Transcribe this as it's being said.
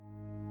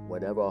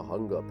whenever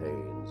hunger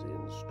pains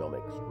in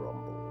stomachs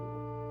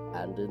rumble,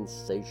 and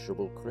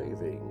insatiable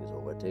cravings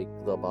overtake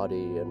the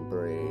body and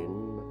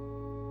brain,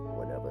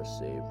 whenever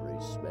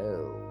savory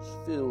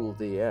smells fill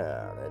the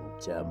air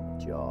and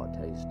tempt your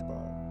taste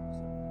buds,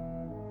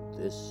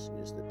 this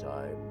is the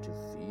time to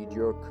feed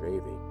your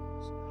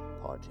cravings,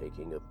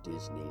 partaking of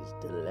Disney's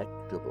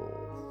delectable,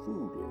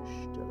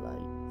 foodish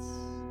delights.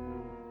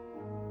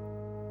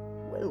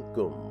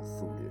 Welcome,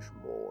 foolish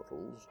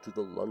mortals, to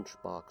the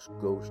Lunchbox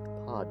Ghost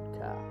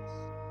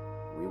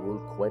Podcast. We will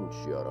quench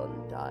your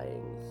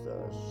undying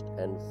thirst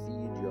and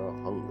feed your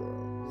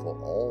hunger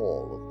for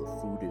all of the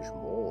foodish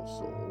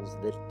morsels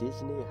that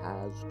Disney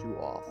has to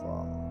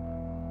offer.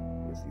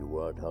 If you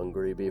weren't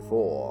hungry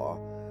before,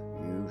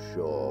 you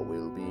sure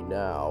will be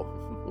now.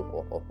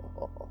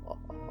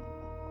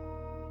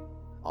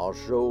 Our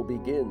show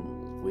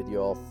begins with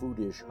your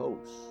foodish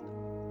host,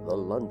 the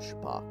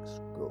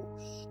Lunchbox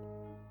Ghost.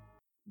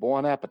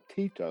 Buon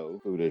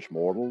Appetito, foolish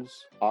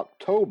mortals.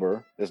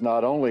 October is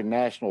not only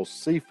National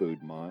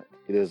Seafood Month,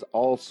 it is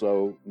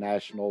also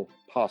National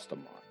Pasta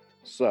Month.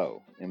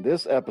 So, in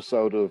this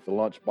episode of the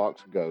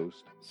Lunchbox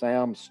Ghost,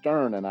 Sam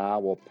Stern and I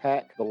will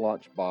pack the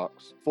lunchbox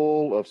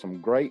full of some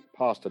great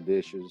pasta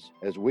dishes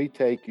as we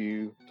take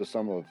you to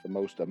some of the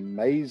most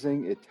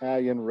amazing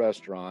Italian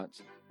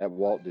restaurants at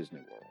Walt Disney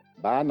World.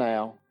 By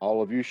now,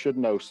 all of you should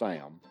know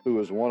Sam, who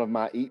is one of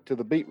my Eat to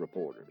the Beat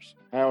reporters.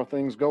 How are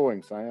things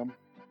going, Sam?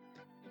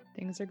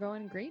 Things are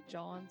going great,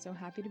 Joel. I'm so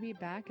happy to be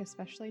back,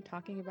 especially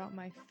talking about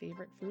my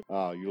favorite food.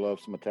 Oh, you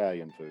love some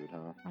Italian food,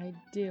 huh? I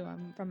do.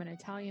 I'm from an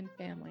Italian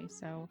family,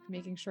 so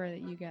making sure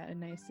that you get a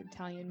nice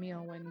Italian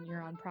meal when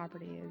you're on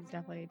property is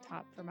definitely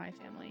top for my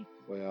family.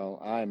 Well,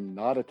 I'm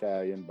not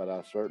Italian, but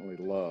I certainly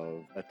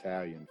love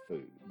Italian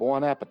food.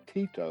 Buon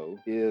Appetito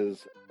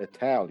is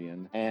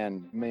Italian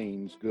and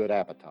means good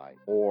appetite,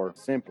 or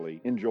simply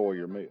enjoy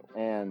your meal.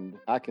 And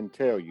I can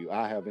tell you,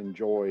 I have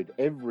enjoyed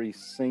every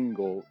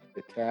single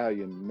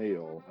Italian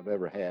meal I've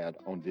ever had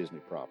on Disney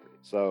property.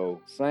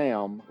 So,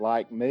 Sam,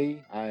 like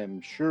me, I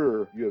am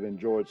sure you have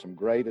enjoyed some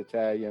great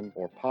Italian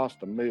or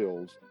pasta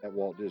meals at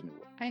Walt Disney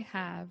World. I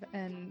have,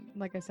 and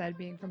like I said,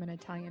 being from an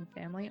Italian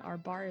family, our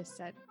bar is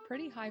set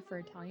pretty high for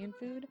Italian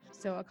food.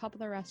 So a couple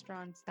of the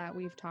restaurants that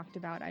we've talked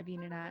about, I've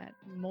eaten at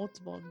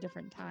multiple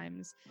different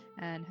times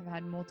and have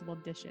had multiple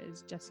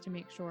dishes just to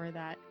make sure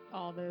that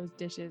all those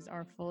dishes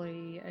are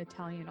fully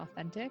Italian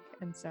authentic.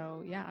 And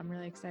so, yeah, I'm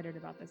really excited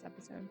about this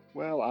episode.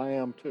 Well, I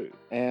am too.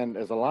 And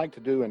as I like to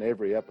do in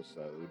every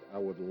episode, I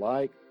would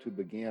like to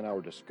begin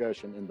our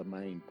discussion in the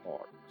main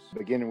parks,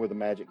 beginning with the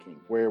Magic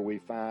Kingdom, where we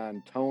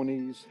find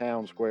Tony's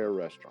Town Square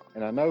restaurant.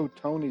 And I know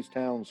Tony's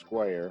Town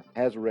Square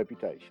has a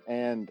reputation,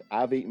 and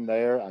I've eaten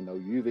there. I know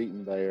you've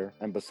eaten there.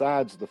 And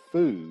besides the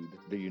food,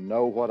 do you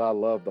know what I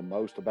love the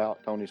most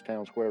about Tony's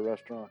Town Square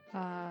restaurant?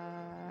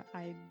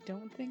 I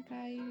don't think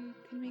I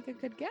can make a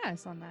good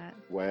guess on that.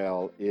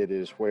 Well, it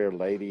is where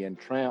Lady and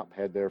Tramp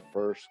had their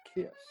first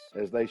kiss,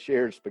 as they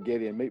shared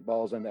spaghetti and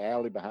meatballs in the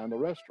alley behind the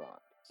restaurant.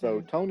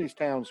 So Tony's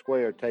Town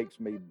Square takes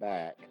me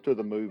back to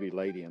the movie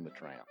Lady and the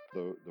Tramp.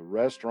 The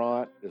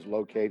restaurant is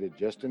located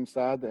just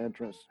inside the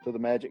entrance to the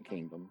Magic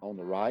Kingdom on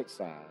the right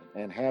side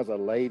and has a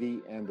Lady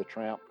and the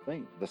Tramp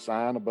theme. The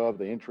sign above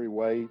the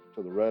entryway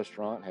to the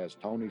restaurant has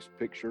Tony's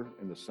picture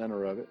in the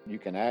center of it. You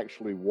can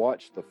actually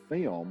watch the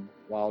film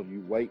while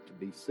you wait to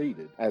be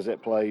seated as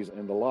it plays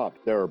in the lobby.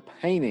 There are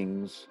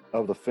paintings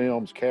of the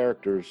film's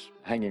characters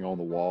hanging on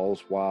the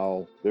walls,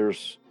 while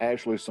there's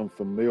actually some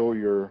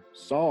familiar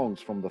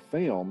songs from the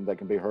film that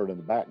can be heard in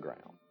the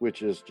background,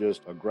 which is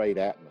just a great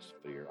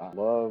atmosphere. I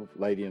love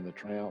Lady and the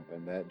Tramp,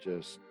 and that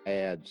just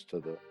adds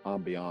to the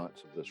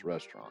ambiance of this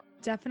restaurant.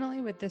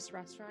 Definitely with this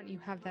restaurant, you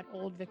have that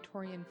old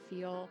Victorian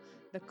feel,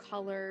 the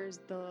colors,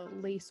 the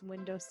lace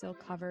windowsill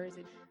covers.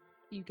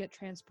 You get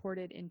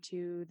transported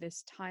into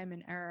this time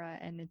and era,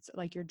 and it's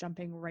like you're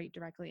jumping right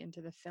directly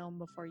into the film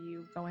before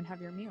you go and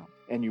have your meal.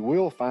 And you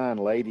will find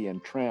Lady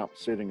and Tramp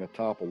sitting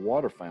atop a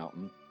water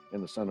fountain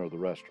in the center of the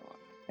restaurant.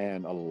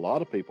 And a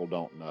lot of people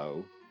don't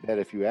know that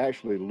if you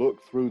actually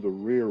look through the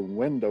rear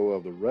window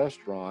of the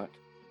restaurant,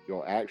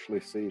 you'll actually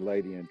see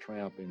Lady and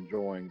Tramp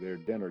enjoying their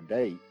dinner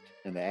date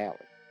in the alley.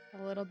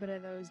 A little bit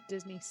of those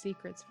Disney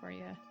secrets for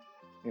you.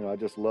 You know, I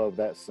just love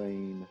that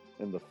scene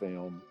in the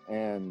film.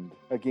 And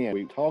again,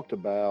 we talked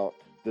about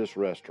this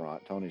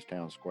restaurant, Tony's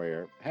Town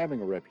Square,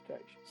 having a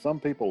reputation. Some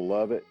people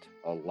love it.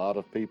 A lot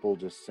of people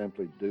just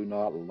simply do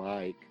not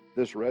like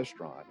this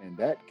restaurant. And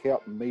that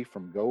kept me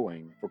from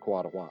going for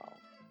quite a while.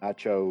 I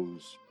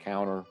chose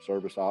counter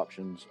service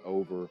options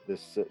over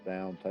this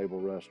sit-down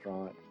table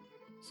restaurant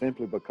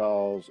simply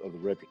because of the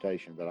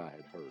reputation that I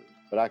had heard.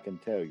 But I can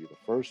tell you,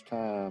 the first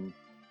time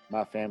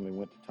my family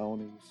went to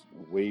Tony's,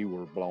 we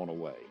were blown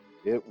away.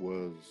 It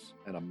was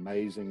an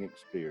amazing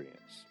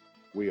experience.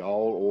 We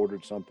all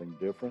ordered something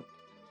different,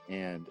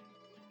 and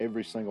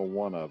every single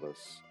one of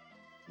us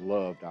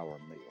loved our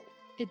meal.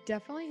 It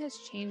definitely has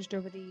changed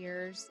over the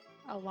years.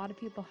 A lot of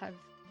people have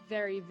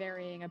very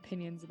varying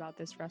opinions about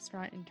this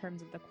restaurant in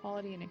terms of the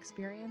quality and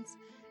experience.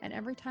 And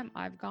every time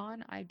I've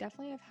gone, I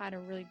definitely have had a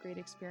really great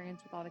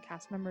experience with all the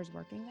cast members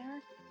working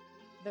there.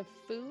 The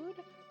food,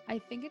 I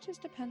think it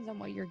just depends on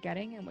what you're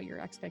getting and what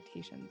your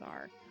expectations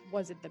are.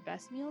 Was it the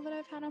best meal that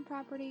I've had on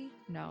property?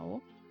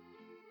 No.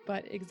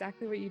 But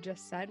exactly what you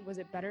just said, was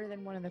it better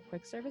than one of the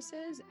quick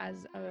services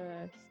as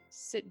a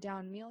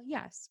sit-down meal?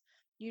 Yes.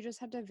 You just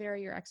have to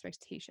vary your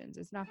expectations.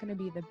 It's not going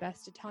to be the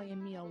best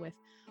Italian meal with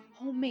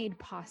homemade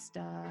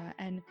pasta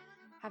and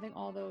having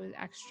all those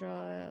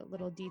extra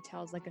little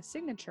details like a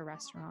signature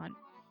restaurant.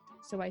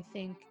 So I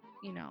think,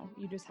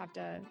 you just have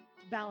to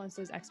balance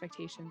those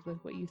expectations with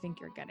what you think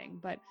you're getting.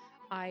 But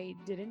I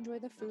did enjoy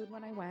the food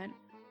when I went.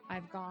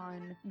 I've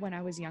gone when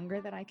I was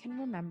younger that I can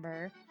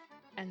remember.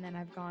 And then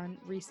I've gone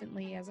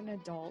recently as an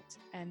adult,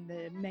 and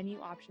the menu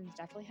options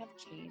definitely have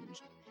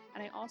changed.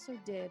 And I also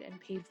did and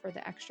paid for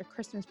the extra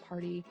Christmas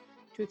party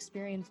to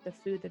experience the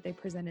food that they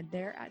presented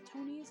there at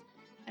Tony's,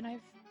 and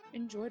I've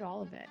enjoyed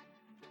all of it.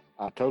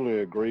 I totally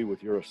agree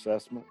with your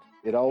assessment.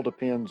 It all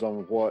depends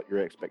on what your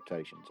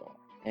expectations are.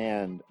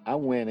 And I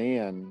went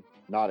in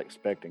not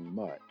expecting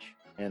much.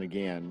 And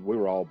again, we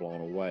were all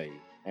blown away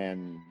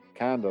and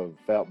kind of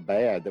felt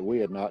bad that we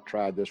had not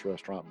tried this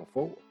restaurant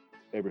before.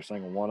 Every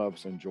single one of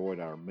us enjoyed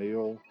our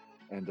meal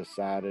and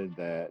decided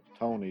that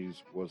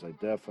Tony's was a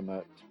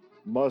definite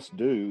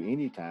must-do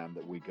anytime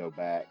that we go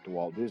back to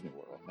Walt Disney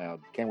World. Now,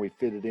 can we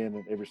fit it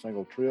in every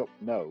single trip?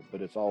 No,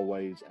 but it's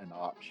always an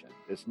option.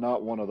 It's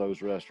not one of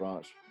those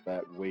restaurants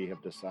that we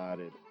have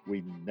decided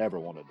we never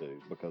want to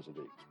do because of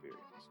the experience.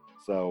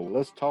 So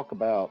let's talk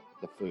about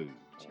the food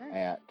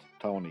at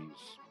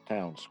Tony's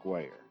Town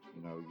Square.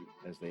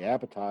 As the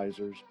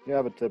appetizers, you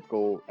have a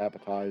typical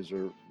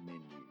appetizer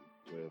menu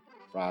with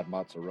fried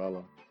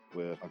mozzarella,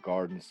 with a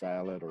garden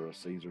salad or a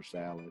Caesar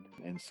salad,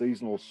 and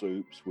seasonal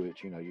soups,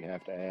 which, you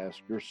have to ask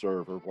your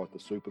server what the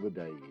soup of the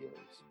day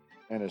is.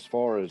 And as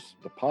far as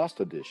the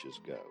pasta dishes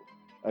go,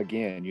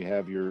 again, you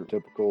have your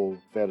typical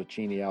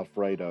fettuccine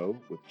alfredo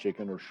with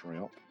chicken or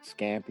shrimp,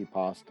 scampi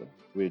pasta,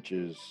 which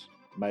is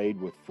made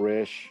with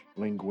fresh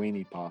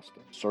linguine pasta,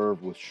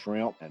 served with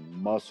shrimp and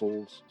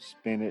mussels,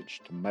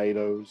 spinach,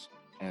 tomatoes,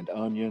 and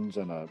onions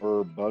and a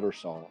herb butter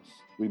sauce.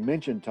 We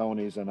mentioned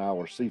Tony's in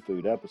our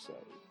seafood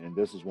episode, and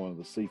this is one of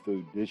the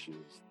seafood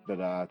dishes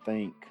that I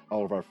think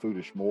all of our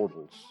foolish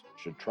mortals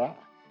should try.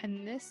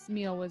 And this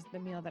meal was the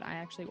meal that I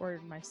actually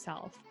ordered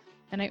myself.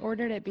 And I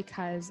ordered it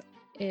because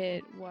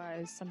it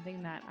was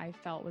something that I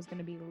felt was going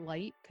to be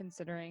light,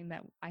 considering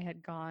that I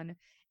had gone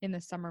in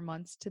the summer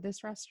months to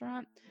this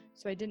restaurant.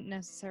 So I didn't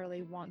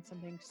necessarily want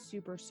something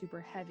super, super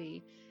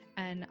heavy.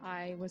 And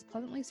I was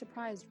pleasantly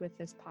surprised with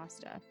this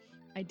pasta.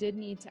 I did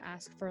need to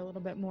ask for a little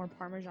bit more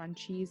Parmesan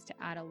cheese to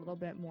add a little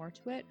bit more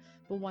to it.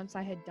 But once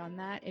I had done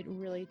that, it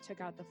really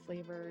took out the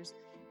flavors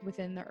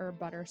within the herb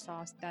butter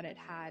sauce that it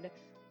had.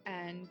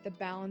 And the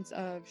balance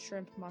of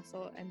shrimp,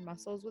 mussel, and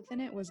mussels within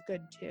it was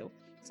good too.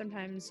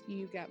 Sometimes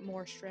you get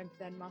more shrimp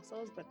than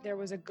mussels, but there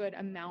was a good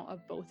amount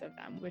of both of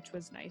them, which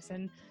was nice.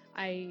 And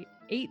I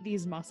ate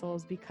these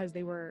mussels because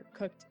they were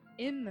cooked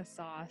in the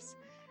sauce,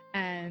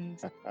 and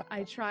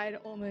I tried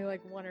only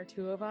like one or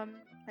two of them,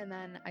 and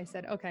then I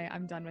said, okay,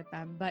 I'm done with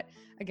them. But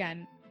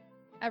again,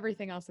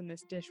 everything else in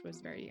this dish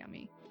was very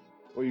yummy.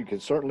 Well, you can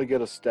certainly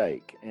get a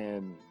steak,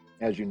 and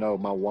as you know,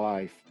 my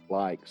wife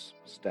likes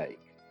steak.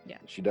 Yeah.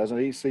 She doesn't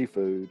eat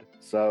seafood.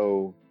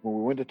 So when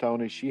we went to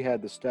Tony's, she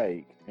had the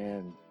steak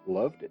and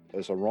loved it.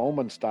 It's a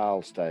Roman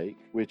style steak,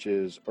 which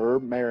is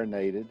herb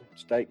marinated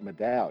steak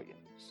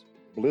medallions,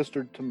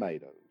 blistered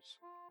tomatoes,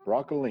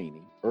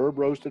 broccolini, herb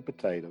roasted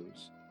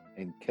potatoes,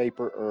 and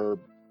caper herb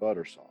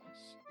butter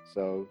sauce.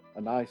 So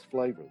a nice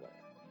flavor there.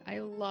 I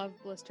love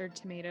blistered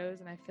tomatoes,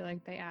 and I feel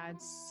like they add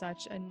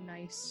such a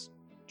nice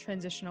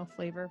transitional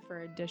flavor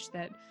for a dish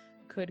that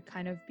could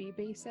kind of be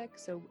basic.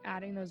 So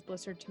adding those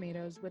blistered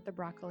tomatoes with the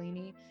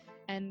broccolini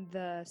and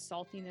the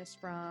saltiness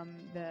from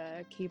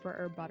the caper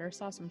herb butter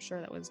sauce, I'm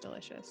sure that was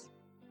delicious.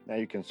 Now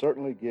you can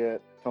certainly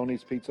get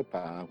Tony's pizza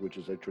pie, which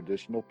is a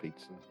traditional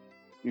pizza.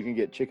 You can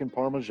get chicken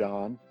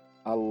parmesan.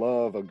 I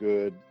love a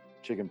good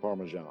chicken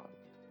parmesan,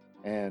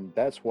 and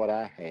that's what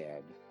I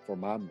had for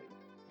my meal.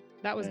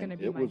 That was going to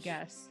be my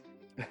guess.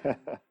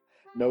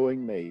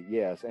 Knowing me,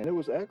 yes, and it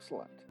was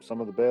excellent. Some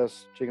of the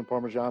best chicken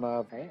parmesan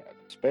I've had,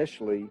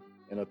 especially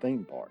in a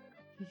theme park.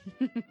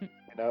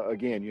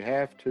 Again, you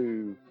have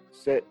to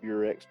set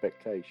your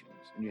expectations,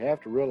 and you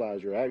have to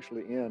realize you're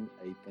actually in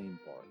a theme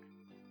park.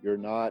 You're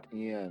not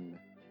in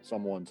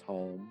someone's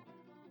home.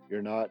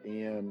 You're not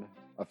in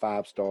a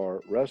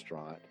 5-star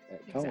restaurant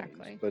at Tony's,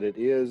 Exactly. But it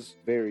is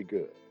very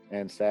good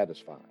and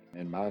satisfying.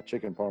 And my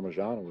chicken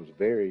parmesan was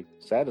very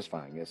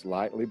satisfying. It's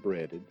lightly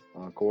breaded,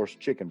 of course,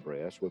 chicken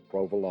breast with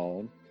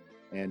provolone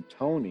and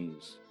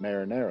Tony's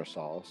marinara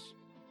sauce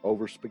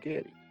over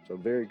spaghetti. So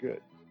very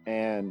good.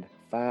 And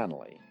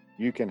finally,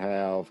 you can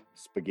have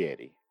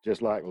spaghetti,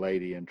 just like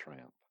Lady and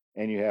Tramp.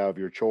 And you have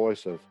your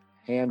choice of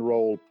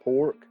hand-rolled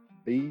pork,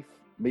 beef,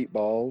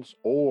 meatballs,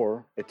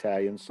 or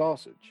Italian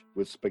sausage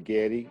with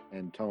spaghetti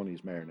and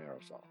Tony's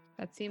marinara sauce.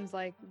 That seems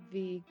like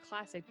the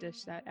classic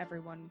dish that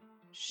everyone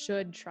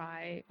should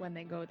try when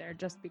they go there,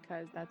 just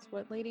because that's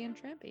what Lady and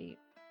Tramp ate.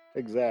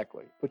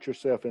 Exactly. Put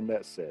yourself in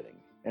that setting.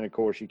 And of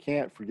course, you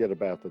can't forget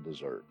about the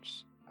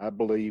desserts. I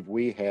believe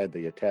we had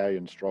the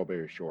Italian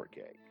strawberry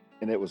shortcake,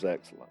 and it was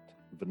excellent.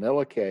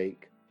 Vanilla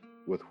cake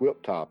with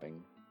whipped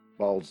topping,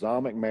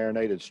 balsamic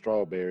marinated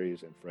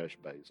strawberries, and fresh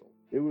basil.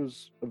 It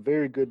was a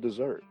very good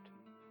dessert.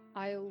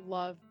 I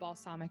love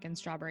balsamic and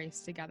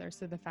strawberries together,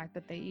 so the fact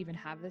that they even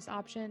have this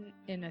option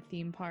in a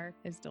theme park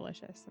is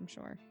delicious, I'm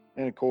sure.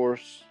 And of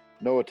course,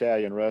 no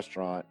Italian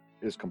restaurant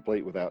is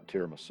complete without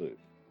tiramisu.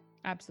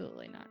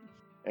 Absolutely not.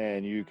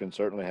 And you can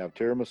certainly have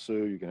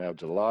tiramisu, you can have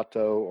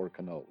gelato or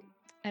cannoli.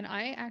 And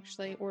I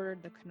actually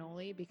ordered the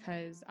cannoli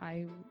because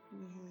I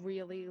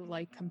really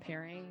like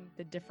comparing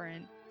the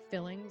different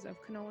fillings of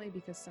cannoli,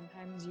 because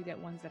sometimes you get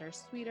ones that are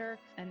sweeter,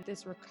 and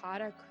this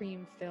ricotta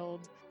cream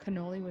filled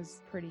cannoli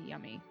was pretty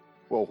yummy.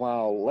 Well,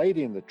 while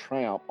Lady and the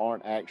Tramp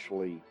aren't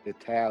actually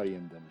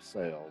Italian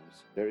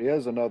themselves, there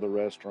is another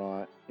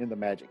restaurant in the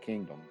Magic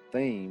Kingdom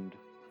themed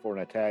for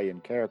an Italian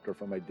character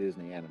from a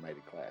Disney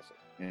animated classic.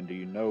 And do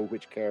you know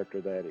which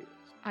character that is?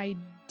 I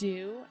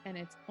do, and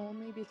it's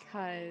only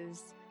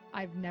because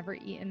I've never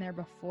eaten there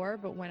before,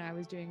 but when I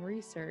was doing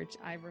research,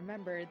 I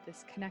remembered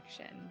this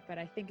connection. But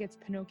I think it's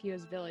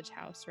Pinocchio's Village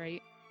House,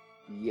 right?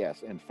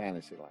 Yes, in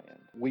Fantasyland.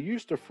 We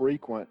used to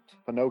frequent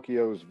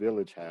Pinocchio's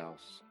Village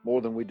House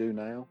more than we do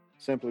now,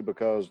 simply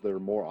because there are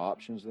more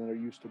options than there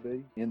used to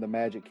be in the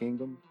Magic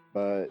Kingdom.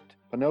 But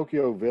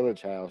Pinocchio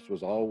Village House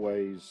was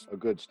always a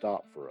good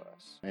stop for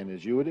us. And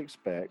as you would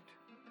expect,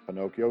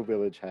 Pinocchio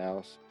Village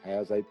House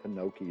has a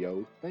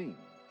Pinocchio theme.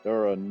 There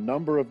are a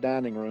number of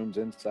dining rooms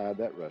inside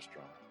that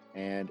restaurant,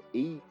 and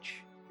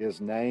each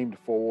is named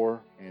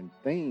for and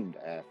themed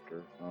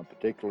after a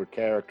particular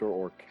character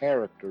or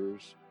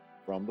characters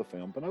from the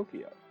film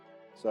Pinocchio.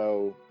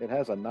 So it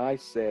has a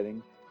nice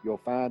setting. You'll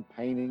find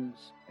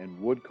paintings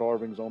and wood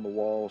carvings on the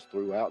walls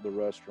throughout the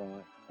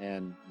restaurant,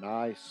 and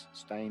nice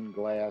stained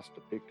glass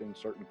depicting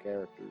certain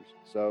characters.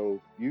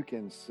 So you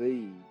can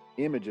see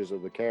images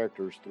of the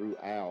characters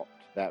throughout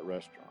that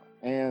restaurant.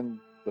 And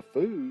the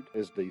food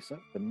is decent.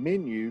 The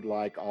menu,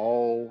 like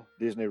all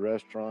Disney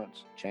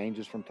restaurants,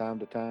 changes from time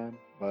to time,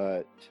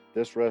 but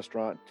this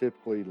restaurant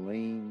typically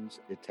leans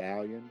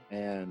Italian,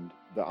 and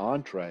the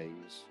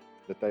entrees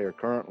that they are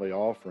currently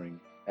offering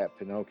at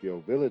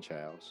Pinocchio Village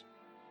House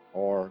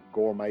are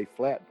gourmet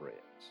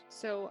flatbreads.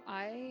 So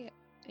I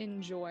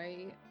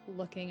enjoy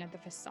looking at the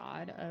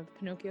facade of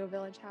Pinocchio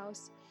Village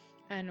House,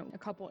 and a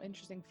couple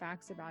interesting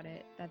facts about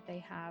it: that they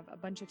have a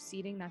bunch of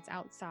seating that's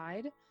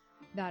outside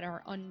that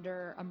are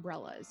under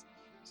umbrellas.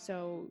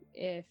 So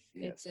if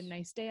it's a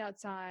nice day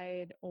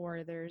outside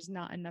or there's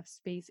not enough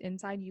space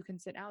inside, you can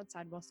sit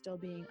outside while still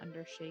being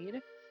under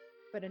shade.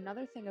 But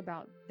another thing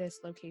about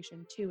this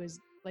location too is,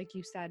 like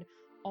you said,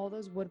 all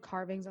those wood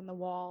carvings on the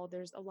wall.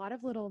 There's a lot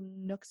of little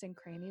nooks and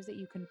crannies that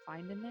you can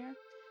find in there.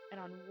 And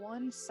on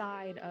one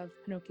side of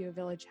Pinocchio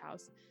Village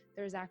House,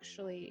 there's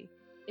actually,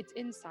 it's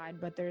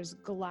inside, but there's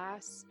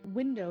glass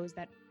windows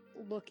that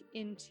look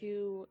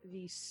into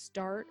the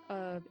start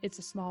of It's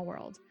a Small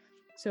World.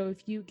 So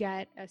if you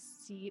get a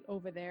seat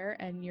over there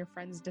and your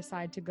friends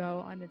decide to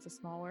go on It's a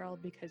Small World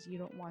because you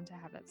don't want to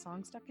have that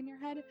song stuck in your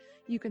head,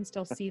 you can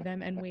still see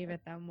them and wave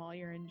at them while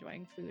you're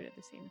enjoying food at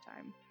the same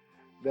time.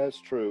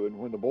 That's true. And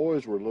when the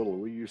boys were little,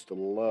 we used to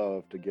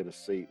love to get a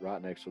seat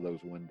right next to those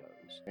windows.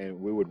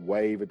 And we would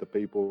wave at the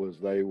people as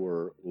they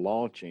were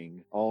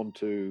launching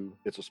onto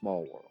It's a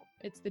Small World.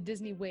 It's the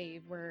Disney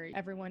wave where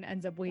everyone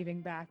ends up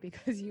waving back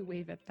because you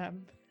wave at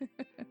them.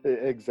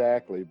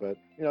 Exactly. But,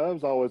 you know, it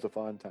was always a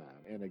fun time.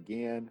 And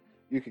again,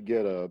 you could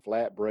get a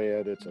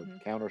flatbread. It's a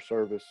counter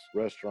service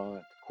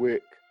restaurant,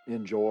 quick,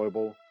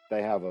 enjoyable.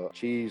 They have a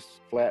cheese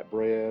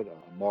flatbread,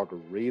 a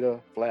margarita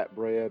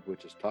flatbread,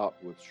 which is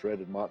topped with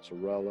shredded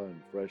mozzarella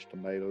and fresh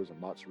tomatoes and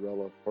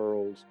mozzarella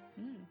pearls.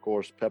 Of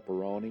course,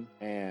 pepperoni.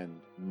 And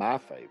my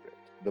favorite,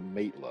 the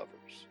Meat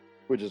Lovers,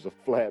 which is a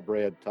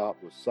flatbread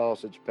topped with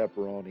sausage,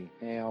 pepperoni,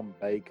 ham,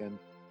 bacon,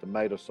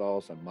 tomato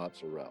sauce, and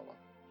mozzarella.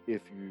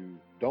 If you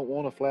don't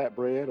want a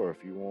flatbread, or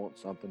if you want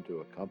something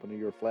to accompany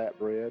your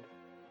flatbread,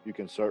 you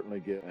can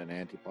certainly get an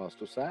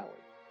antipasto salad.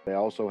 They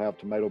also have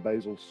tomato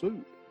basil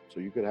soup, so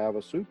you could have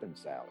a soup and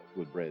salad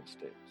with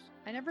breadsticks.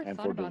 I never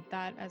thought about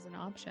that as an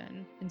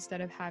option.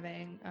 Instead of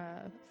having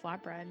a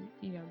flatbread,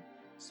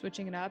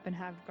 switching it up and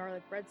have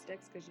garlic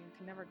breadsticks, because you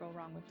can never go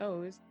wrong with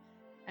those,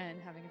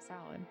 and having a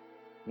salad.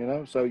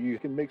 So you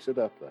can mix it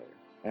up there.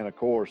 And of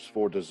course,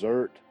 for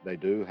dessert, they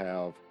do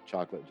have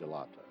chocolate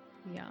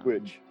gelato,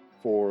 which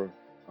for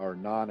our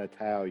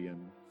non-Italian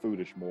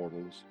foolish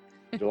mortals,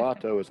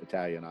 gelato is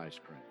Italian ice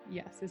cream.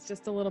 Yes, it's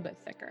just a little bit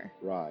thicker.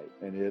 Right,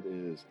 and it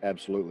is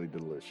absolutely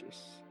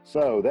delicious.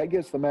 So that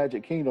gets the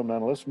Magic Kingdom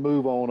done. Let's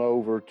move on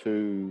over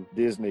to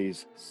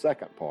Disney's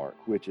second park,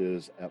 which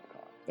is Epcot.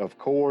 Of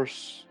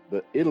course,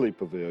 the Italy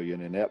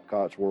Pavilion in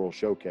Epcot's World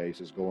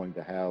Showcase is going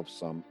to have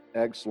some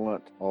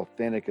excellent,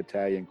 authentic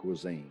Italian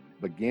cuisine,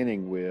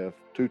 beginning with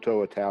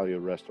Tutto Italia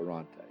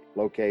Ristorante.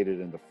 located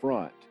in the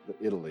front, the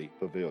Italy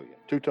Pavilion.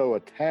 Tutto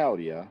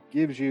Italia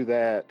gives you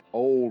that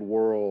old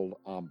world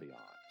ambiance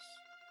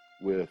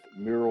with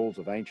murals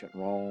of ancient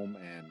Rome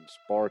and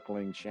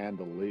sparkling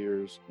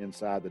chandeliers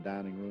inside the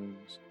dining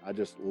rooms. I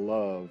just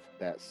love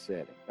that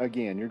setting.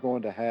 Again, you're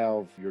going to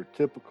have your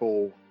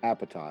typical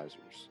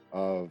appetizers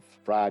of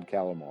fried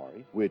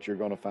calamari, which you're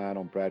going to find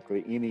on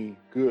practically any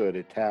good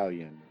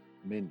Italian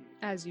menu.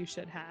 As you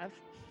should have.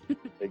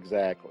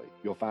 Exactly.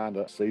 You'll find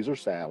a Caesar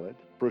salad,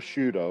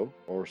 prosciutto,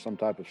 or some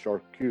type of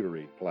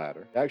charcuterie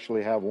platter. They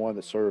actually have one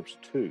that serves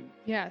two.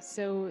 Yeah,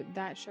 so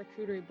that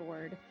charcuterie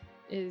board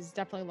is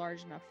definitely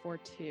large enough for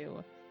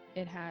two.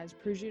 It has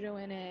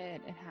prosciutto in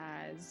it, it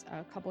has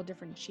a couple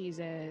different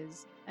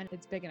cheeses, and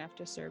it's big enough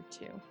to serve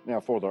two. Now,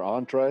 for their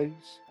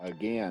entrees,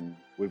 again,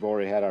 we've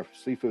already had our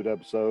seafood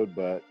episode,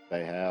 but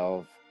they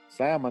have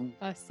salmon.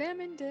 A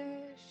salmon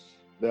dish.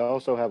 They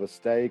also have a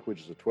steak, which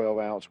is a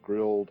 12-ounce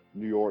grilled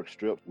New York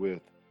strip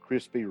with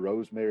crispy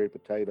rosemary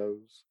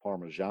potatoes,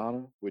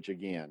 Parmigiana, which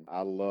again,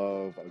 I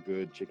love a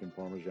good chicken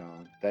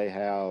Parmesan. They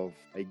have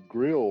a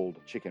grilled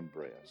chicken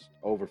breast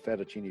over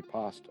fettuccine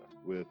pasta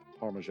with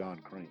Parmesan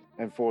cream.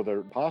 And for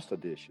their pasta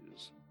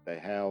dishes, they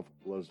have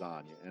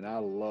lasagna. And I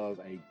love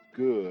a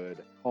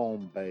good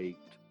home-baked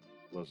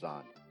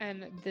lasagna.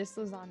 And this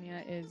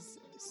lasagna is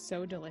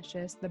so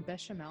delicious. The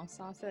bechamel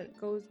sauce that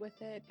goes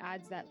with it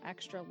adds that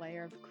extra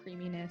layer of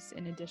creaminess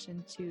in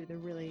addition to the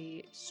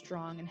really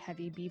strong and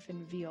heavy beef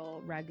and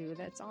veal ragu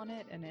that's on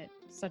it, and it's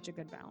such a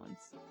good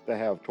balance. They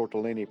have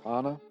tortellini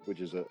panna, which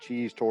is a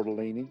cheese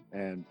tortellini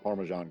and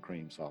Parmesan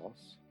cream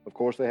sauce. Of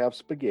course, they have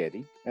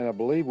spaghetti. And I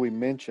believe we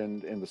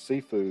mentioned in the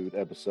seafood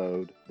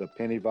episode the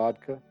penne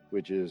vodka,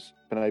 which is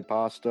penne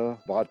pasta,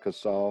 vodka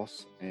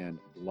sauce, and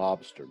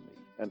lobster meat.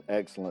 An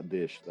excellent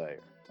dish there.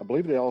 I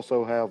believe they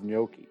also have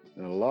gnocchi,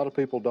 and a lot of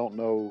people don't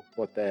know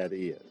what that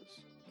is.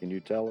 Can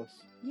you tell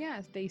us?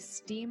 Yes, they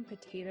steam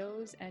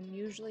potatoes, and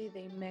usually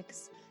they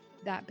mix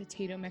that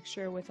potato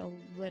mixture with a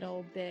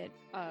little bit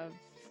of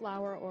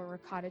flour or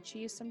ricotta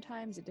cheese.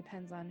 Sometimes it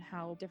depends on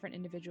how different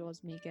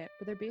individuals make it,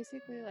 but they're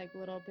basically like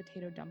little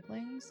potato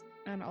dumplings.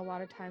 And a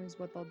lot of times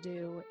what they'll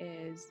do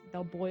is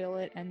they'll boil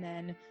it, and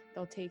then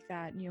they'll take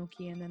that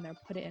gnocchi and then they'll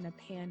put it in a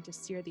pan to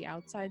sear the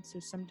outside. So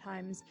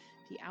sometimes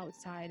the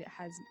outside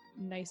has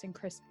nice and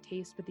crisp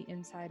taste, but the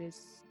inside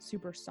is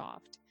super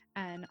soft.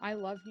 And I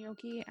love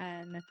gnocchi,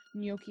 and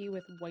gnocchi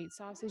with white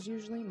sauce is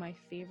usually my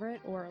favorite,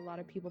 or a lot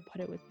of people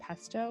put it with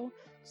pesto.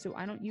 So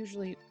I don't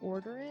usually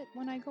order it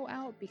when I go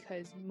out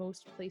because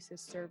most places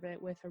serve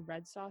it with a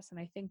red sauce, and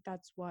I think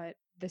that's what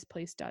this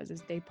place does,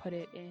 is they put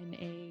it in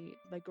a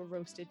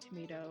roasted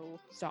tomato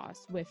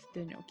sauce with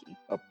the gnocchi.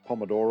 A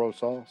pomodoro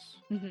sauce?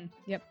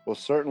 Yep. Well,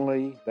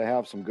 certainly they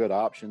have some good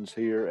options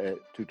here at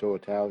Tutto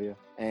Italia,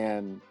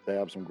 and they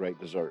have some great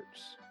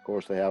desserts. Of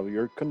course, they have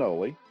your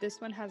cannoli. This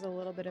one has a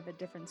little bit of a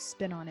different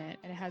spin on it,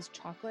 and it has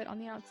chocolate on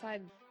the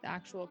outside. The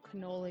actual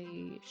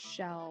cannoli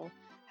shell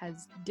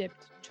has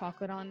dipped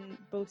chocolate on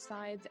both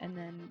sides, and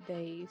then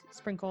they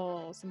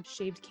sprinkle some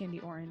shaved candy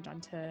orange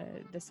onto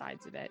the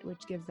sides of it,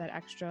 which gives that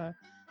extra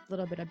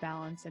little bit of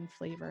balance and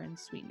flavor and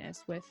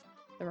sweetness with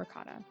the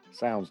ricotta.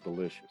 Sounds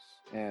delicious.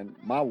 And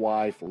my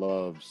wife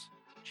loves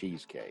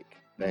cheesecake.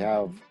 They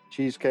have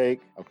cheesecake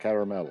of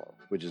caramello,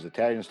 which is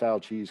Italian-style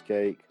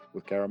cheesecake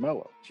with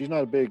caramello. She's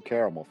not a big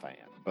caramel fan,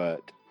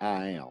 but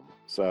I am.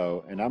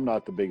 So, and I'm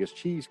not the biggest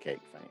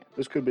cheesecake fan.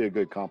 This could be a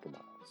good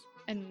compromise.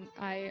 And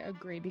I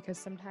agree, because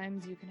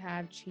sometimes you can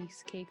have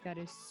cheesecake that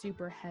is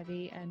super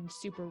heavy and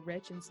super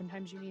rich, and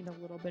sometimes you need a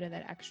little bit of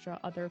that extra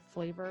other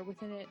flavor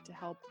within it to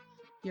help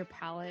your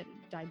palate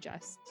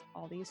digest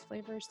all these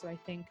flavors. So I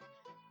think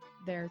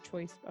their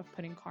choice of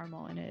putting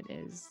caramel in it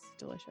is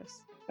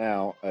delicious.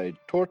 Now, a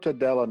torta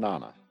della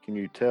nonna. Can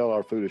you tell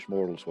our foolish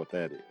mortals what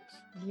that is?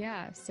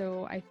 Yeah,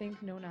 so I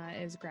think Nonna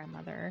is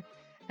grandmother.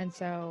 And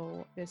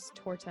so this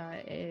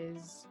torta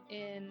is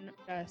in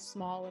a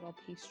small little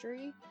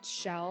pastry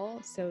shell.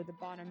 So the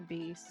bottom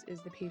base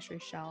is the pastry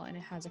shell, and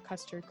it has a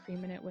custard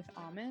cream in it with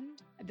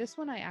almond. This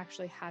one I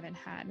actually haven't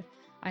had.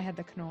 I had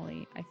the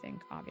cannoli, I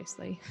think,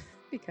 obviously,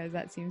 because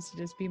that seems to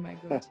just be my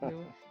go-to.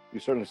 You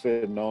certainly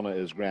said Nonna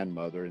is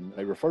grandmother, and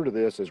they refer to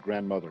this as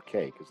grandmother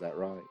cake. Is that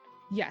right?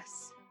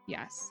 Yes.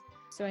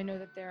 So I know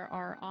that there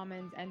are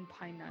almonds and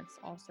pine nuts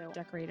also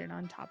decorated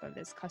on top of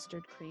this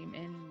custard cream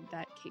in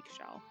that cake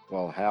shell.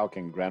 Well, how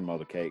can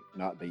grandmother cake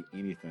not be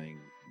anything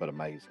but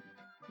amazing?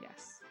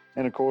 Yes.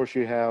 And of course,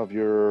 you have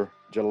your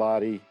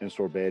gelati and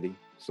sorbetti.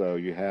 So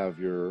you have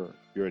your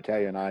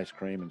Italian ice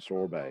cream and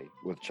sorbet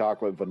with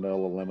chocolate,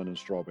 vanilla, lemon, and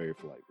strawberry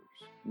flavors.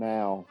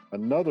 Now,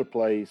 another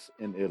place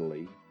in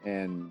Italy,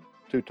 and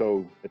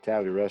Tutto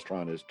Italia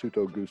restaurant, is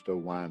Tutto Gusto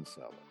Wine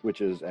Cellar, which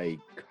is a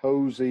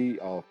cozy,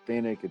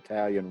 authentic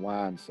Italian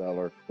wine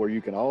cellar where you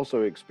can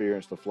also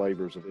experience the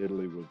flavors of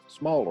Italy with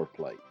smaller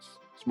plates.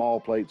 Small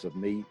plates of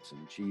meats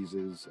and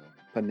cheeses,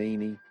 and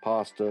panini,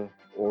 pasta,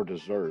 or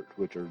dessert,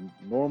 which are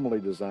normally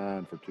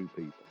designed for two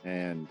people.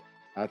 And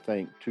I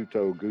think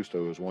Tutto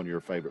Gusto is one of your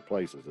favorite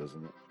places,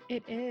 isn't it?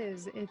 It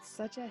is. It's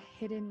such a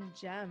hidden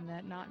gem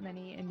that not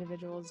many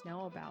individuals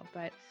know about,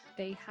 but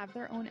they have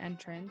their own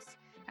entrance.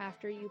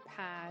 After you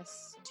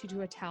pass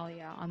Tutu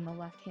Italia on the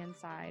left-hand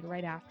side,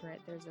 right after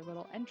it, there's a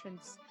little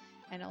entrance.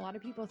 And a lot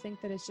of people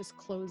think that it's just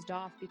closed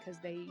off because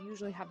they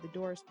usually have the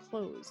doors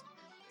closed.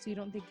 So you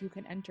don't think you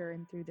can enter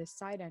in through this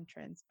side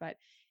entrance. But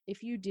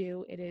if you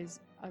do, it is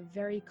a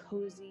very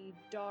cozy,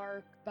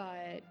 dark,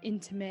 but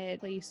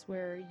intimate place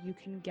where you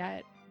can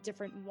get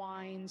different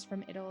wines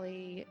from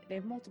Italy. They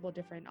have multiple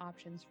different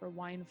options for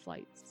wine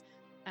flights.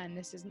 And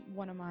this is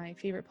one of my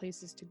favorite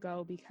places to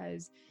go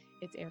because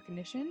it's air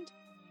conditioned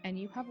and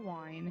you have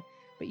wine,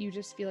 but you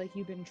just feel like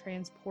you've been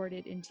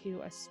transported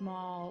into a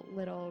small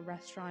little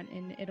restaurant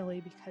in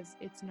Italy because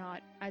it's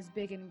not as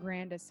big and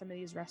grand as some of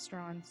these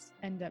restaurants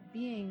end up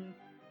being,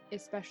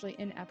 especially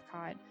in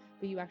Epcot,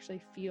 but you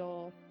actually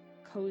feel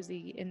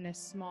cozy in this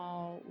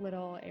small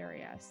little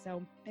area.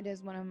 So it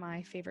is one of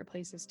my favorite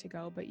places to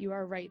go, but you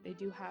are right. They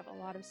do have a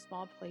lot of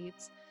small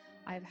plates.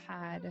 I've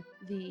had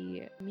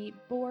the meat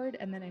board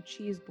and then a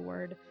cheese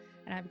board,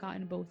 and I've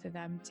gotten both of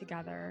them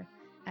together,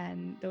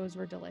 and those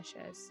were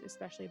delicious,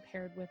 especially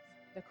paired with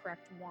the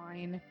correct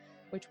wine,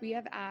 which we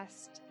have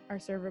asked our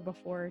server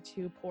before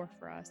to pour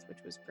for us, which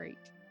was great.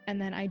 And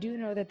then I do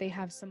know that they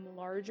have some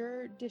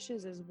larger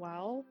dishes as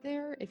well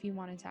there if you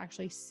wanted to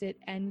actually sit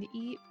and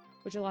eat,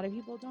 which a lot of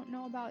people don't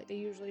know about. They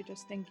usually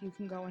just think you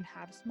can go and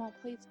have small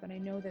plates, but I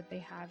know that they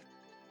have,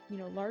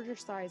 larger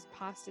size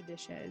pasta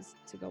dishes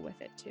to go with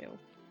it too.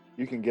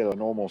 You can get a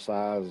normal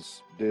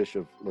size dish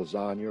of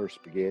lasagna or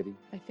spaghetti.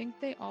 I think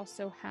they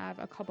also have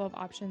a couple of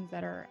options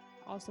that are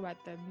also at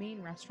the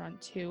main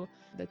restaurant too.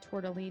 The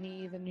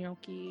tortellini, the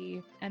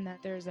gnocchi, and then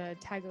there's a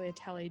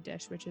tagliatelle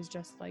dish, which is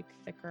just like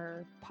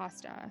thicker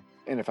pasta.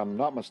 And if I'm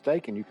not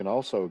mistaken, you can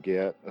also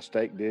get a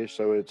steak dish,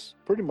 so it's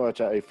pretty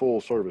much a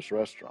full service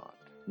restaurant,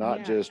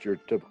 not just your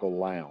typical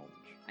lounge.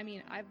 I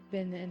mean, I've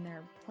been in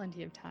there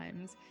plenty of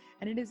times,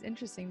 and it is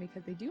interesting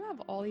because they do have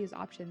all these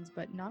options,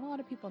 but not a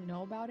lot of people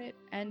know about it,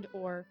 and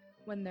or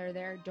when they're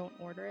there, don't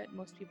order it.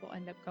 Most people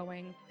end up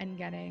going and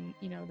getting,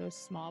 those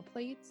small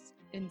plates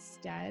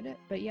instead.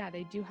 But yeah,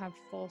 they do have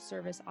full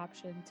service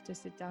options to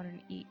sit down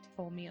and eat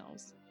full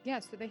meals. Yeah,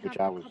 so they have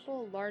a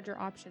couple larger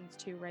options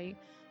too, right?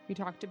 We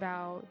talked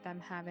about them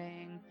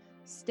having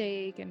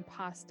steak and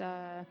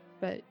pasta,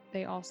 but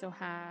they also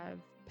have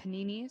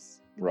paninis.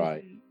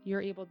 Right.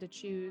 You're able to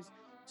choose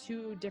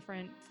 2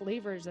 different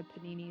flavors of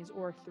paninis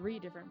or 3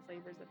 different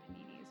flavors of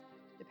paninis,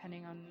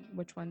 depending on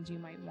which ones you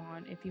might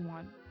want if you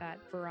want that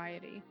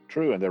variety.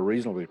 True, and they're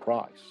reasonably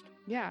priced.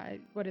 Yeah,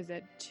 what is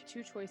it?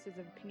 2 choices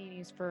of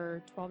paninis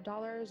for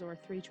 $12 or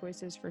 3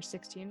 choices for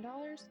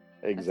 $16?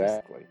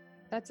 Exactly.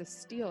 That's a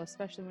steal,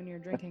 especially when you're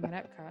drinking at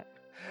Epcot.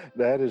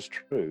 That is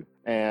true.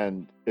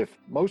 And if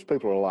most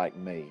people are like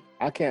me,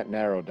 I can't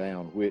narrow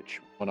down which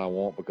one I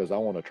want because I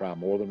want to try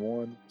more than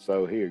one.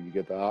 So here you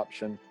get the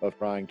option of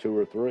trying 2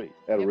 or 3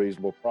 at a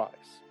reasonable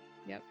price.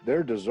 Yep.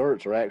 Their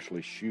desserts are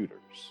actually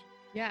shooters.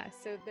 Yeah,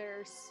 so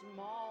they're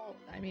small.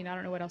 I mean, I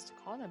don't know what else to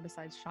call them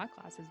besides shot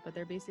glasses, but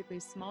they're basically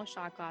small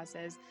shot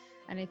glasses.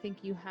 And I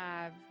think you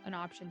have an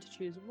option to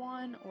choose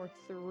 1 or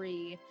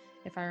 3,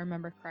 if I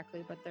remember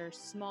correctly, but they're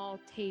small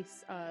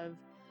tastes of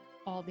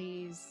all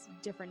these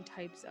different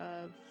types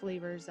of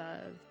flavors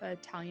of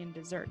Italian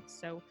desserts.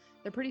 So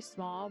they're pretty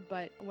small,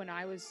 but when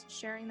I was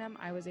sharing them,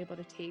 I was able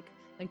to take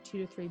like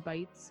 2 to 3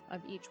 bites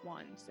of each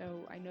one.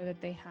 So I know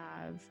that they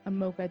have a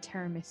mocha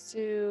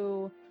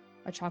tiramisu,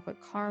 a chocolate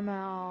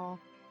caramel,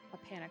 a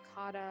panna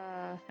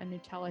cotta, a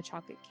Nutella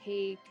chocolate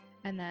cake,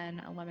 and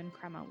then a lemon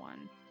crema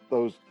one.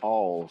 Those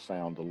all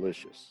sound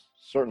delicious.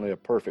 Certainly a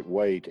perfect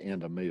way to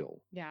end a meal.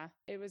 Yeah,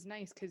 it was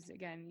nice because,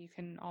 again, you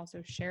can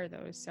also share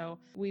those. So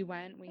we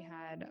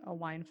had a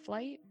wine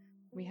flight,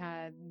 we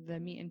had the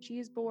meat and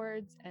cheese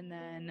boards, and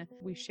then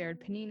we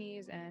shared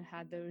paninis and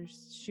had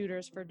those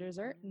shooters for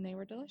dessert, and they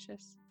were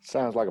delicious.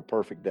 Sounds like a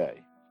perfect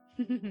day.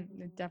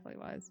 It definitely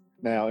was.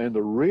 Now, in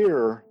the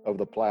rear of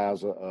the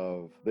plaza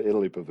of the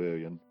Italy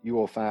Pavilion, you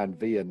will find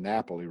Via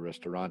Napoli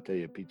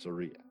Ristorante and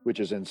Pizzeria, which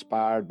is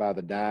inspired by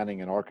the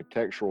dining and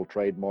architectural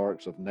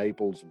trademarks of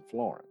Naples and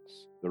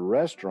Florence. The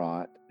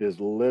restaurant is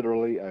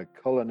literally a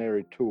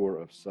culinary tour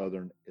of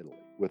southern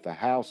Italy, with the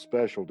house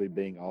specialty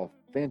being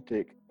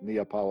authentic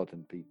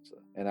Neapolitan pizza.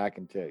 And I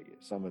can tell you,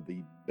 some of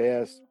the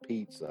best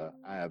pizza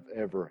I have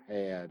ever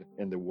had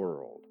in the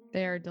world.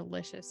 They are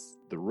delicious.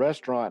 The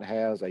restaurant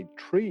has a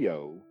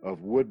trio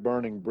of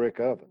wood-burning brick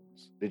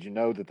ovens. Did you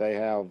know that they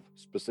have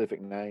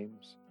specific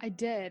names? I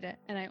did,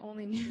 and I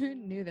only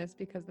knew this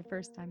because the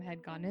first time I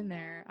had gone in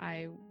there,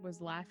 I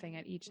was laughing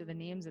at each of the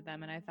names of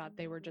them, and I thought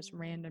they were just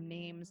random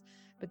names.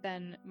 But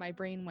then my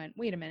brain went,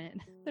 wait a minute,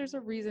 there's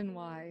a reason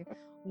why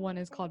one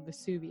is called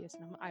Vesuvius.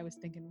 And I was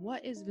thinking,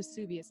 what is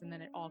Vesuvius? And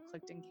then it all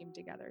clicked and came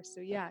together.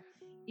 So yeah,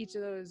 each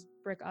of those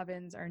brick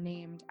ovens are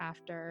named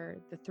after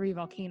the 3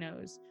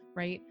 volcanoes,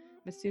 right?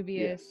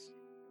 Vesuvius, yes.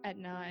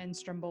 Etna, and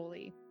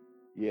Stromboli.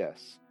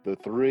 Yes, the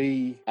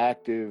 3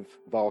 active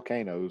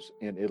volcanoes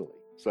in Italy.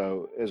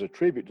 So, as a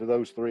tribute to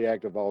those 3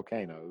 active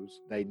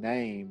volcanoes, they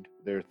named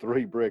their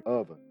 3 brick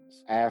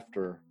ovens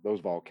after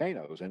those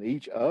volcanoes. And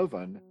each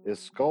oven is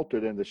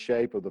sculpted in the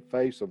shape of the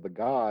face of the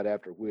god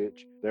after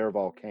which their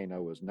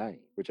volcano is named,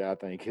 which I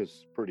think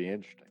is pretty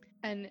interesting.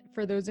 And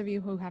for those of you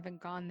who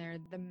haven't gone there,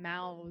 the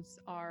mouths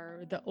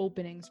are the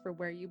openings for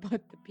where you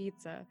put the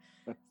pizza.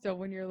 So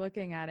when you're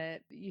looking at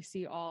it, you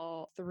see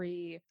all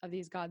 3 of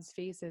these gods'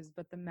 faces,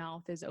 but the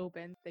mouth is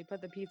open. They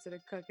put the pizza to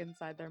cook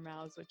inside their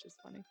mouths, which is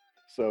funny.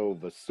 So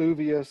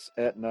Vesuvius,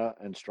 Etna,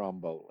 and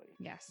Stromboli.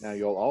 Yes. Now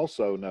you'll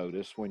also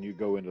notice when you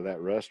go into that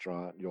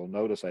restaurant, you'll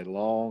notice a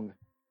long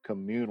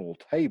communal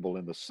table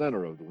in the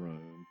center of the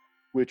room,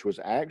 which was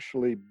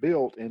actually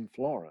built in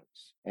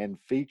Florence and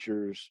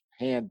features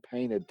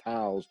hand-painted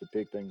tiles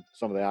depicting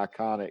some of the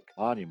iconic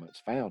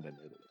monuments found in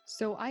Italy.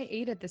 So I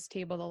ate at this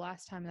table the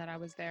last time that I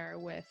was there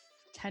with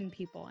 10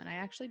 people, and I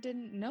actually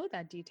didn't know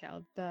that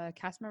detail. The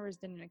cast members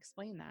didn't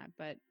explain that,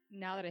 but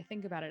now that I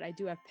think about it, I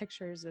do have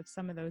pictures of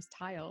some of those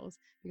tiles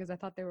because I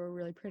thought they were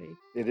really pretty.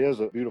 It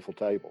is a beautiful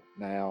table.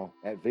 Now,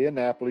 at Via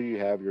Napoli, you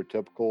have your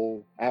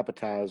typical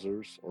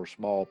appetizers or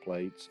small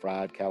plates,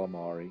 fried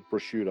calamari,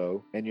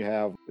 prosciutto, and you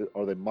have,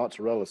 are they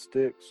mozzarella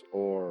sticks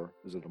or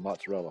is it a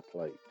mozzarella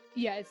plate?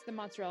 Yeah, it's the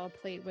mozzarella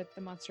plate with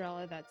the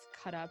mozzarella that's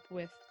cut up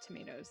with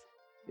tomatoes.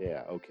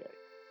 Yeah, okay.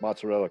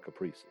 Mozzarella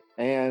caprese.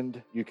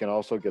 And you can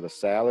also get a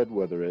salad,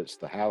 whether it's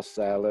the house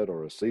salad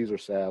or a Caesar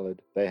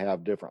salad. They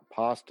have different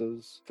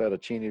pastas,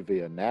 fettuccine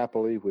via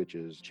Napoli, which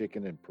is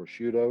chicken and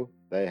prosciutto.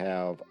 They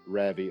have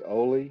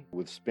ravioli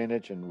with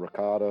spinach and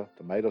ricotta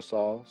tomato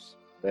sauce.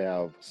 They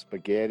have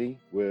spaghetti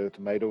with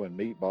tomato and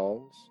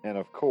meatballs. And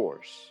of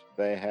course,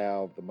 they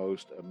have the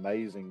most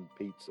amazing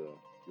pizza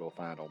you'll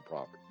find on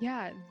property.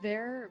 Yeah,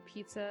 their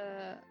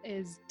pizza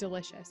is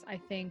delicious. I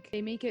think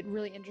they make it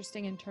really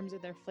interesting in terms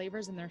of their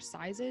flavors and their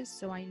sizes.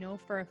 So I know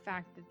for a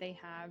fact that they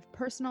have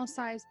personal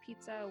sized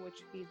pizza,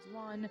 which feeds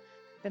one.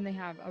 Then they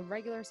have a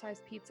regular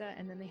sized pizza,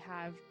 and then they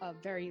have a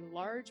very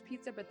large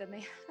pizza, but then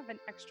they have an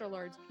extra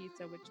large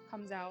pizza, which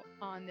comes out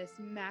on this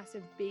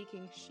massive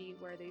baking sheet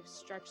where they've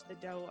stretched the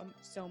dough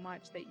so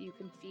much that you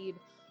can feed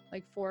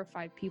like 4 or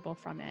 5 people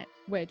from it,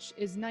 which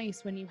is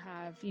nice when you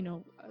have, you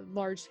know, a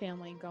large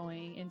family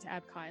going into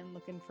Epcot and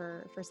looking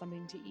for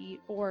something to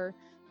eat, or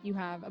you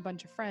have a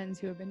bunch of friends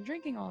who have been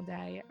drinking all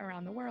day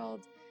around the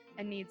world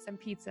and need some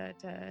pizza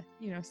to,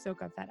 you know,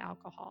 soak up that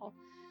alcohol.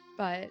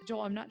 But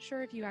Joel, I'm not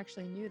sure if you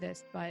actually knew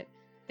this, but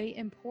they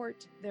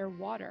import their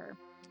water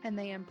and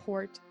they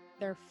import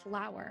their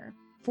flour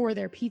for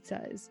their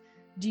pizzas.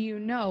 Do you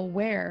know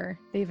where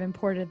they've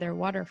imported their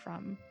water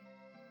from?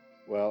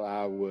 Well,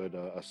 I would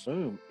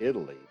assume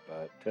Italy,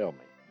 but tell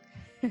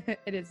me.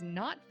 It is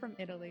not from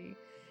Italy.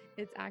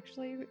 It's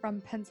actually from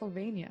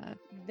Pennsylvania.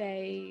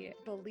 They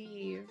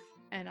believe,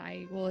 and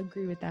I will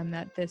agree with them,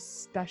 that this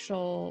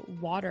special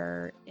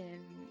water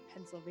in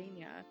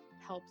Pennsylvania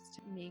helps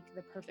to make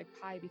the perfect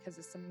pie because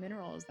of some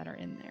minerals that are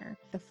in there.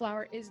 The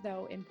flour is,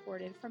 though,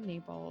 imported from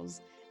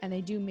Naples, and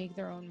they do make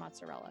their own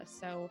mozzarella.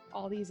 So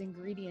all these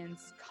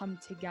ingredients come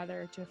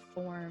together to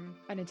form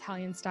an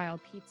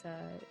Italian-style pizza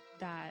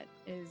that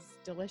is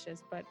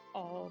delicious, but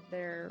all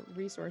their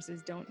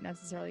resources don't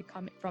necessarily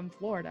come from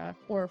Florida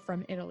or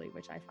from Italy,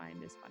 which I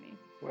find is funny.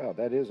 Well,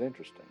 that is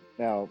interesting.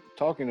 Now,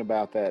 talking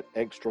about that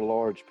extra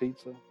large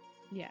pizza,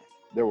 Yes.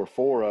 there were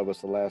 4 of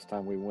us the last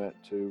time we went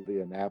to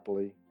Via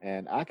Napoli,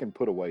 and I can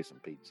put away some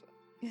pizza.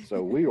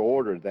 So we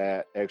ordered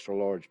that extra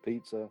large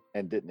pizza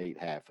and didn't eat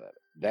half of it.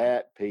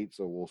 That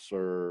pizza will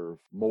serve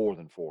more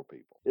than 4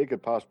 people. It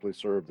could possibly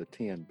serve the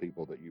 10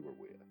 people that you were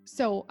with.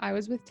 So I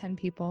was with 10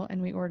 people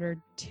and we ordered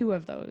 2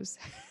 of those.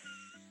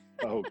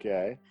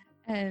 Okay.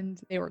 And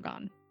they were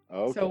gone.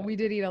 Okay. So we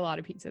did eat a lot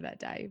of pizza that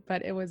day,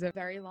 but it was a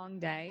very long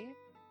day,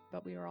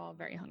 but we were all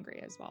very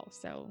hungry as well.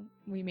 So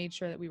we made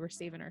sure that we were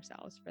saving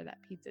ourselves for that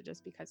pizza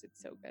just because it's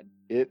so good.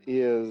 It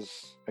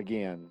is,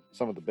 again,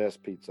 some of the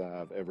best pizza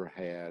I've ever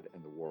had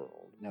in the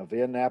world. Now,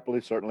 Via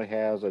Napoli certainly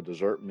has a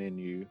dessert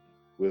menu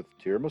with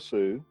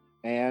tiramisu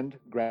and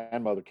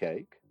grandmother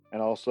cake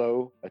and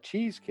also a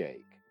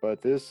cheesecake.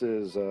 But this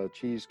is a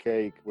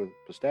cheesecake with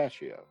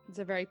pistachio. It's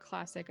a very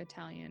classic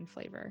Italian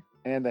flavor.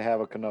 And they have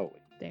a cannoli.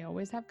 They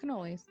always have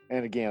cannolis.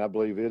 And again, I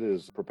believe it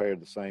is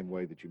prepared the same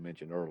way that you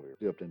mentioned earlier,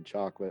 dipped in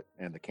chocolate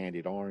and the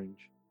candied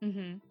orange.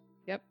 Mm-hmm.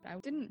 Yep. I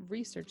didn't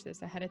research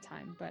this ahead of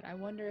time, but I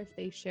wonder if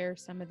they share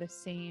some of the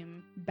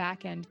same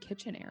back-end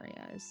kitchen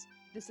areas.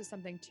 This is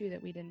something, too,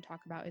 that we didn't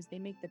talk about, is they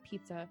make the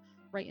pizza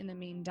right in the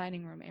main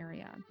dining room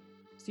area.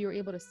 So you're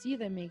able to see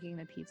them making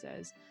the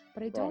pizzas.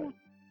 But I don't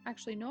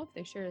actually know if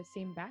they share the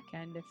same back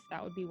end, if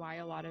that would be why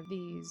a lot of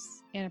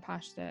these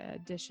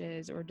antipasta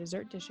dishes or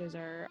dessert dishes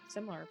are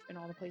similar in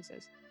all the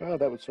places. Well,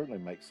 that would certainly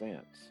make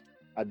sense.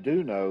 I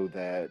do know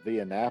that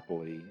Via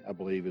Napoli, I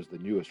believe, is the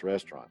newest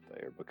restaurant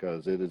there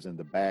because it is in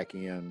the back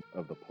end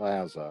of the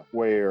plaza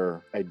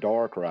where a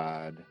dark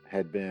ride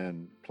had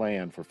been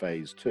planned for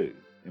phase 2.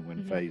 And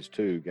when phase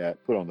 2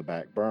 got put on the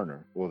back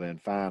burner, well, then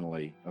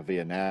finally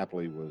Via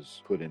Napoli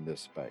was put in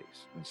this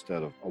space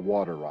instead of a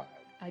water ride.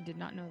 I did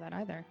not know that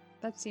either.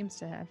 That seems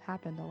to have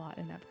happened a lot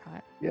in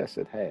Epcot. Yes,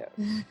 it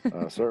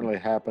has. Certainly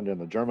happened in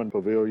the German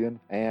Pavilion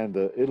and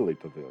the Italy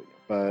Pavilion.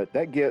 But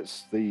that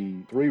gets the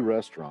 3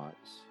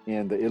 restaurants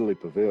in the Italy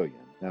Pavilion.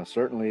 Now,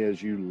 certainly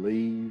as you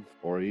leave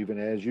or even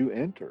as you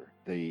enter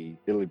the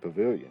Italy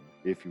Pavilion,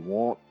 if you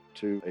want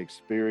to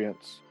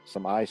experience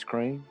some ice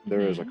cream,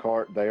 there is a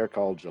cart there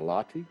called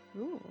Gelati,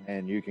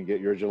 and you can get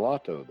your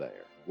gelato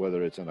there,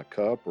 whether it's in a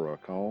cup or a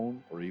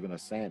cone or even a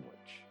sandwich.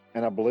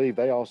 And I believe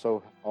they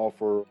also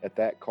offer at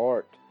that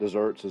cart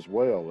desserts as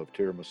well of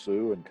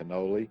tiramisu and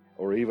cannoli,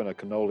 or even a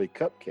cannoli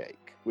cupcake,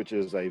 which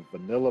is a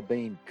vanilla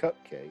bean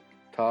cupcake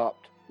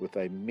topped with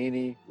a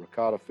mini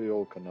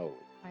ricotta-filled cannoli.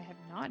 I have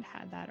not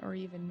had that or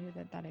even knew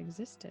that that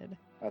existed.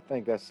 I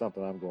think that's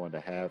something I'm going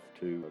to have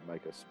to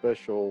make a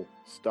special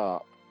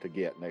stop to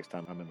get next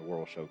time I'm in the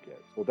World Showcase.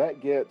 Well, that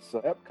gets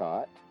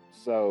Epcot.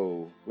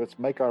 So let's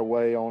make our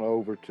way on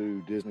over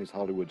to Disney's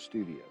Hollywood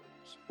Studios,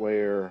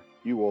 where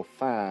you will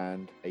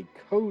find a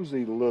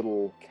cozy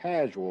little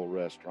casual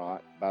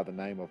restaurant by the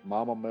name of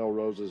Mama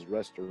Melrose's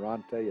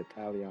Ristorante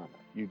Italiano.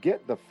 You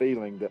get the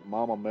feeling that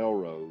Mama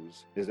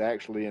Melrose is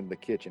actually in the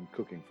kitchen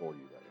cooking for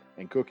you there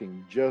and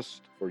cooking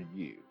just for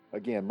you.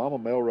 Again, Mama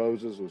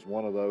Melrose's was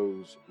one of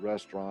those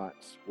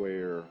restaurants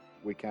where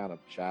we kind of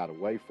shied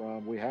away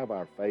from. We have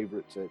our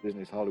favorites at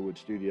Disney's Hollywood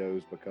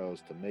Studios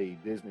because, to me,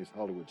 Disney's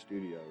Hollywood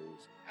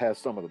Studios has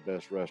some of the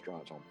best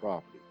restaurants on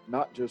property,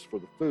 not just for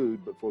the food,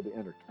 but for the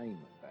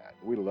entertainment value.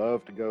 We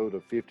love to go to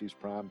 50s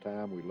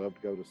primetime. We love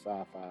to go to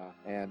sci-fi,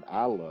 and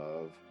I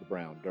love the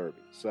Brown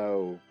Derby.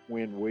 So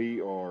when we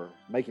are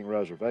making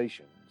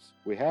reservations,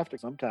 we have to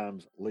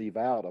sometimes leave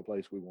out a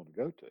place we want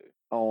to go to.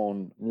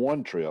 On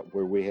one trip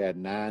where we had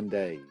 9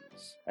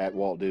 days at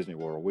Walt Disney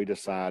World, we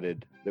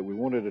decided that we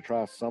wanted to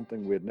try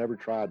something we had never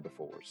tried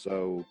before.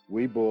 So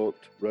we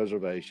booked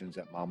reservations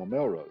at Mama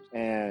Melrose.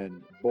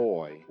 And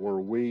boy, were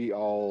we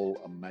all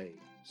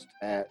amazed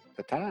at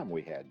the time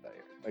we had there.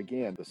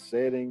 Again, the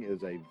setting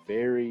is a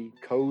very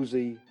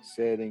cozy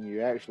setting.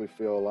 You actually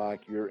feel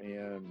like you're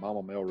in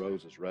Mama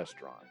Melrose's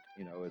restaurant.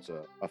 You know, it's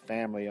a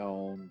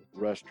family-owned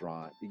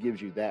restaurant. It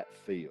gives you that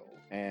feel,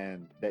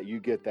 and that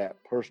you get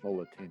that personal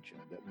attention,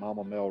 that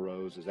Mama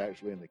Melrose is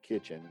actually in the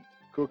kitchen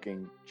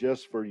cooking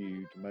just for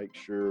you to make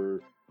sure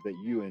that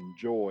you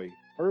enjoy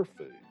her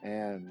food.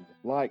 And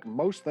like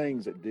most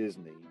things at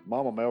Disney,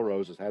 Mama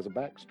Melrose's has a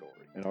backstory.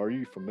 And are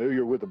you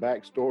familiar with the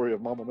backstory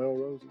of Mama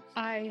Melrose's?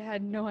 I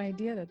had no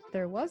idea that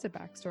there was a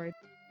backstory.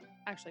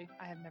 Actually,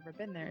 I have never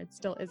been there. It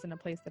still isn't a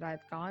place that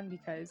I've gone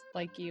because,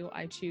 like you,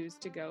 I choose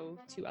to go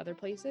to other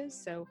places.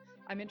 So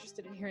I'm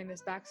interested in hearing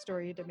this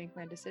backstory to make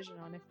my decision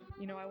on if,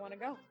 I want to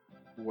go.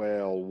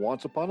 Well,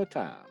 once upon a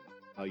time,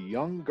 a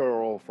young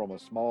girl from a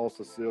small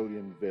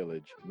Sicilian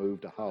village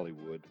moved to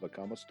Hollywood to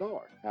become a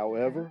star.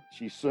 However,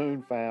 she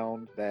soon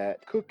found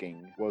that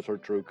cooking was her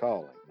true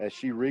calling, as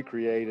she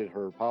recreated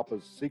her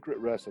papa's secret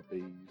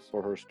recipes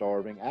for her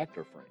starving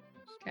actor friends.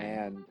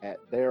 And at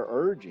their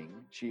urging,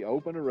 she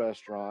opened a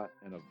restaurant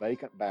in a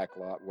vacant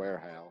backlot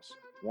warehouse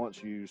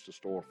once used to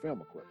store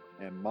film equipment.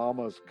 And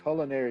Mama's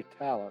culinary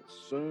talents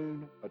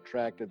soon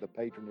attracted the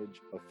patronage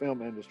of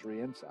film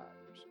industry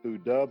insiders, who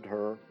dubbed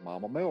her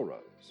Mama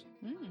Melrose,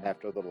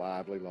 after the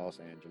lively Los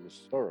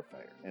Angeles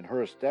thoroughfare. And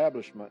her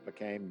establishment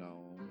became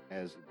known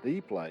as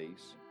the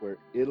place where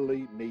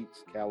Italy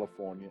meets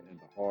California in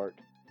the heart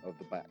of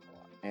the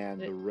backlot. And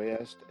the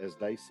rest, as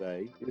they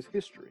say, is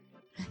history.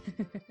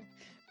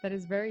 That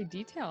is very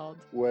detailed.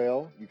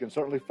 Well, you can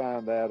certainly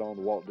find that on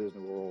the Walt Disney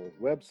World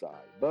website.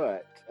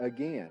 But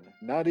again,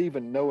 not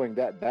even knowing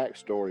that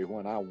backstory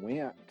when I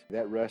went,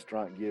 that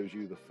restaurant gives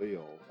you the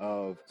feel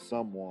of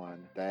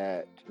someone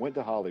that went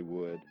to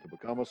Hollywood to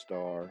become a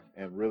star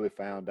and really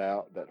found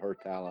out that her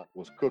talent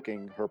was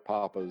cooking her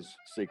papa's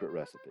secret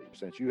recipe.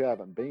 Since you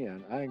haven't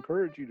been, I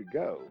encourage you to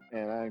go.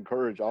 And I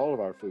encourage all of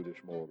our foolish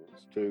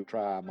mortals to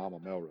try Mama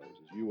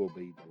Melrose's. You will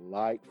be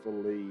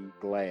delightfully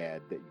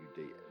glad that you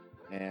did.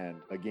 And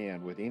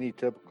again, with any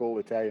typical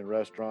Italian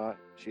restaurant,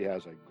 she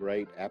has a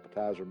great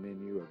appetizer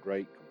menu, a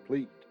great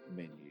complete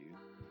menu.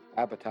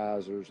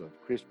 Appetizers of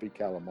crispy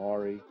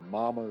calamari,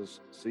 Mama's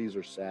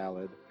Caesar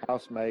salad,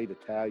 house-made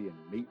Italian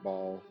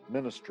meatball,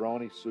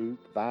 minestrone soup,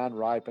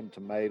 vine-ripened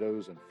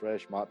tomatoes and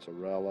fresh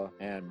mozzarella,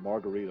 and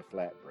margarita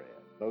flatbread.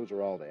 Those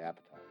are all the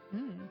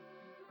appetizers.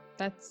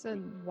 That's a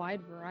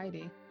wide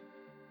variety.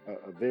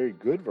 A very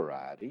good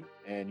variety,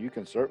 and you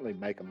can certainly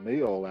make a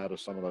meal out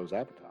of some of those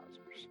appetizers.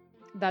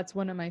 That's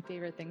one of my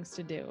favorite things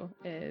to do,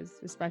 is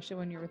especially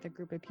when you're with a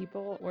group of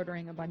people,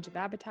 ordering a bunch of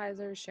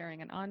appetizers,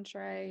 sharing an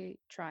entree,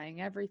 trying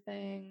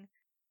everything.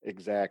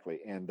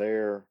 Exactly. And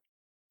there,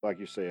 like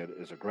you said,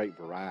 is a great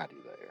variety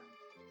there.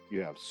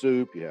 You have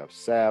soup, you have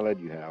salad,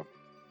 you have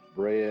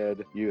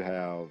bread, you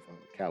have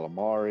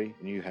calamari,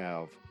 and you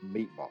have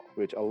meatball,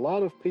 which a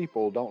lot of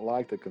people don't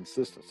like the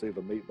consistency of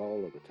the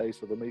meatball or the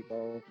taste of the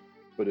meatball.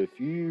 But if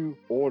you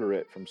order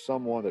it from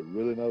someone that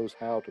really knows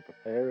how to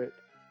prepare it,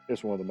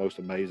 it's one of the most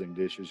amazing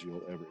dishes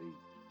you'll ever eat.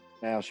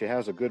 Now, she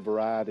has a good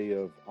variety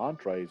of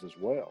entrees as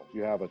well.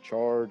 You have a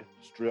charred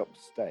strip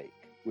steak,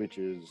 which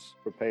is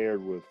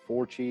prepared with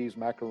 4-cheese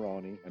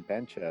macaroni and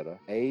pancetta,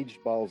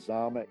 aged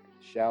balsamic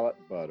shallot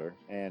butter,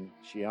 and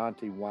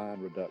Chianti wine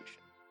reduction.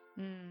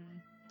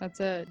 That's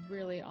a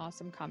really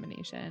awesome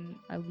combination.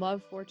 I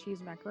love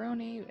 4-cheese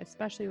macaroni,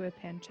 especially with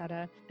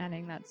pancetta,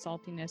 adding that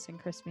saltiness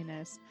and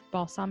crispiness.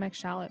 Balsamic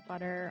shallot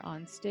butter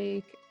on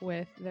steak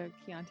with the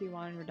Chianti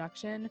wine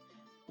reduction.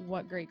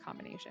 What great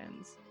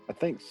combinations. I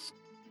think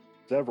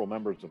several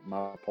members of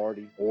my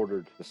party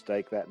ordered the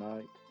steak that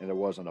night, and there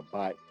wasn't a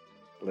bite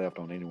left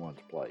on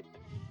anyone's plate.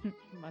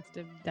 Must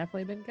have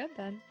definitely been good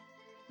then.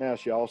 Now,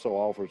 she also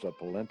offers a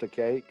polenta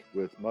cake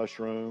with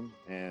mushroom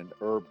and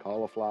herb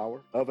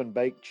cauliflower,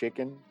 oven-baked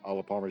chicken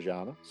alla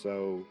parmigiana.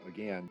 So,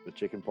 again, the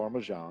chicken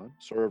parmesan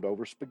served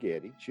over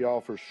spaghetti. She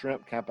offers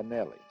shrimp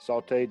campanelli,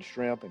 sautéed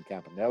shrimp and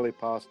campanelli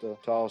pasta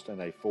tossed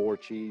in a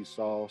 4-cheese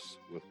sauce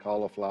with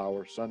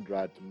cauliflower,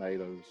 sun-dried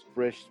tomatoes,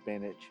 fresh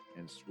spinach,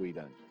 and sweet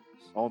onions.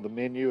 On the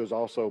menu is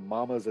also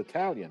Mama's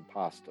Italian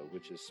pasta,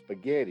 which is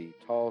spaghetti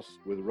tossed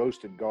with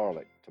roasted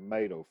garlic,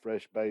 tomato,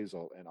 fresh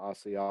basil, and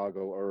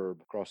Asiago herb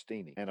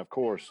crostini. And of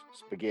course,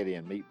 spaghetti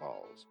and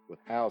meatballs with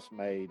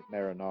house-made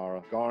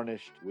marinara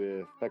garnished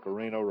with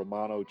pecorino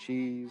romano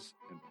cheese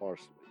and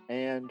parsley.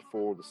 And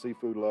for the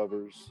seafood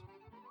lovers,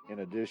 in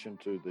addition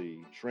to the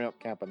shrimp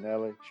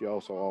campanelli, she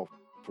also offers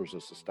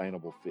a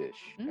sustainable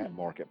fish at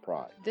market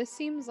price. This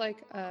seems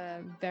like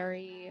a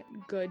very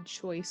good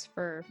choice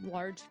for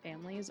large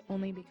families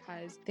only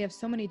because they have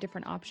so many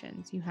different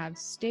options. You have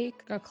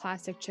steak, a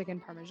classic chicken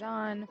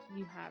parmesan,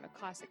 you have a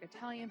classic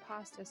Italian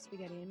pasta,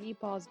 spaghetti and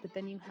meatballs, but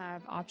then you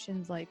have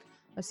options like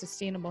a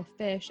sustainable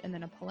fish and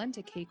then a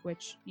polenta cake,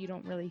 which you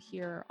don't really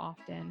hear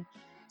often.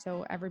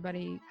 So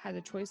everybody has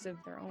a choice of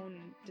their own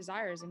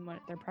desires and what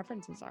their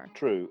preferences are.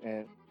 True.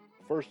 And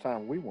first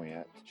time we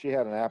went, she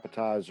had an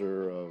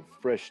appetizer of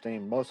fresh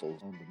steamed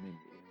mussels on the menu.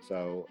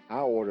 So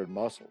I ordered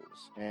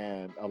mussels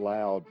and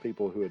allowed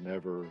people who had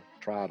never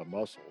tried a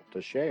mussel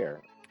to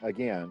share.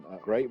 Again, a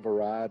great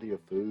variety of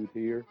food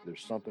here.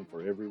 There's something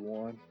for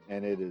everyone,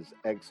 and it is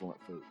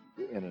excellent food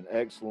in an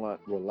excellent,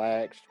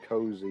 relaxed,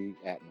 cozy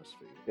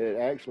atmosphere. It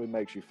actually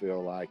makes you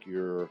feel like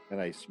you're in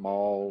a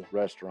small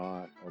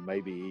restaurant or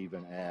maybe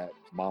even at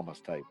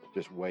Mama's table,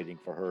 just waiting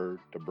for her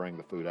to bring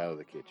the food out of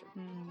the kitchen.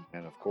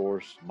 And of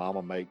course,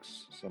 Mama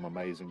makes some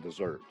amazing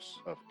desserts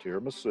of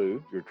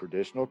tiramisu, your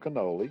traditional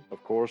cannoli,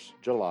 of course,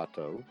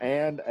 gelato,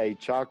 and a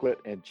chocolate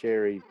and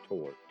cherry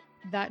torte.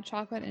 That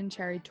chocolate and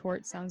cherry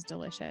torte sounds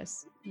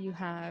delicious. You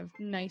have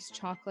nice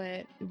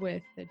chocolate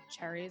with the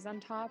cherries on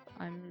top.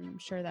 I'm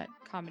sure that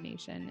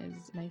combination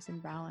is nice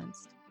and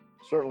balanced.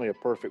 Certainly a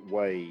perfect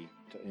way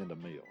to end a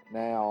meal.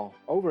 Now,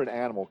 over at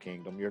Animal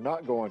Kingdom, you're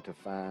not going to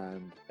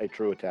find a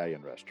true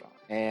Italian restaurant.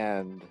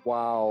 And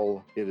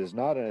while it is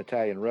not an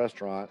Italian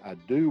restaurant, I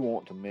do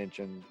want to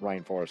mention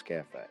Rainforest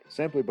Cafe,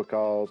 simply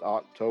because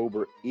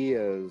October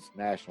is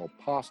National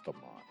Pasta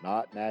Month.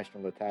 Not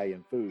National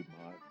Italian Food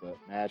Month, but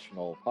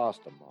National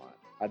Pasta Month.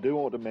 I do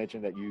want to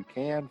mention that you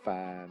can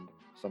find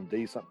some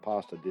decent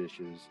pasta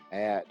dishes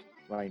at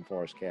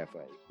Rainforest Cafe,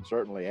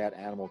 certainly at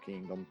Animal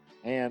Kingdom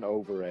and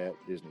over at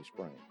Disney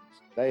Springs.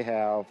 They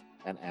have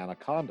an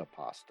anaconda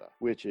pasta,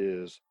 which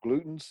is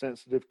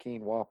gluten-sensitive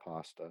quinoa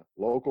pasta,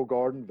 local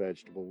garden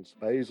vegetables,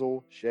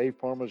 basil, shaved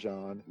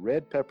Parmesan,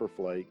 red pepper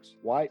flakes,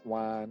 white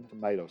wine,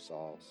 tomato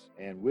sauce,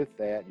 and with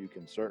that you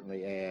can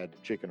certainly add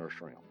chicken or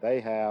shrimp.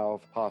 They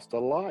have pasta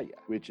laya,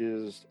 which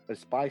is a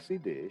spicy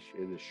dish.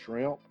 It is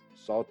shrimp,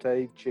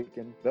 sautéed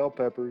chicken, bell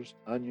peppers,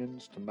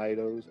 onions,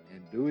 tomatoes,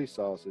 and andouille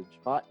sausage,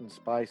 hot and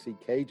spicy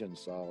Cajun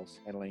sauce,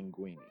 and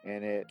linguine.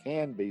 And it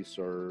can be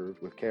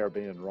served with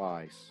Caribbean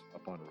rice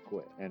upon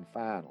request. And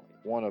finally,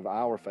 one of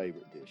our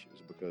favorite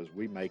dishes, because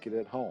we make it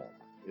at home,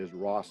 is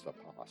rasta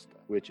pasta,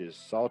 which is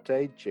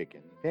sautéed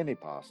chicken, penne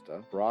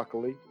pasta,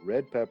 broccoli,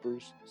 red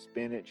peppers,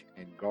 spinach,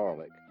 and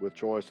garlic with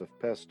choice of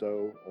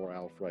pesto or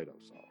Alfredo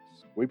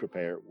sauce. We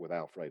prepare it with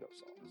Alfredo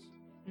sauce.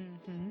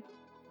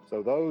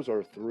 So those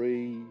are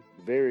 3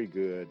 very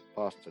good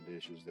pasta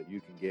dishes that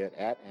you can get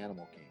at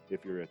Animal Kingdom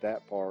if you're at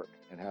that park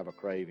and have a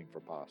craving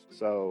for pasta.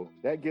 So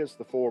that gets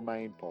the 4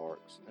 main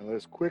parks, and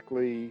let's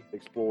quickly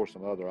explore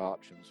some other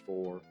options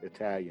for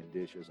Italian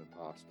dishes and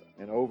pasta.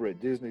 And over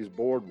at Disney's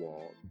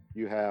Boardwalk,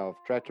 you have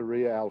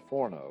Trattoria Al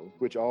Forno,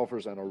 which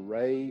offers an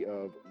array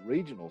of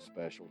regional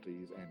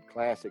specialties and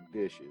classic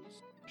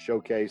dishes,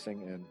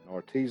 showcasing an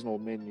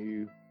artisanal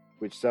menu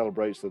which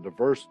celebrates the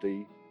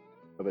diversity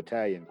of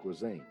Italian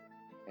cuisine.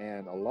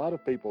 And a lot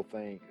of people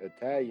think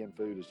Italian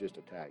food is just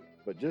Italian.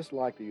 But just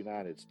like the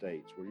United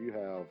States, where you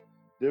have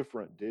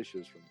different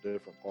dishes from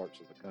different parts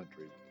of the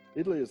country,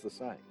 Italy is the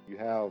same. You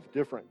have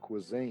different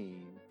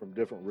cuisine from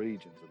different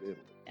regions of Italy.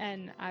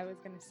 And I was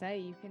going to say,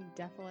 you can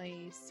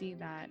definitely see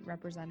that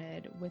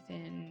represented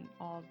within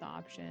all of the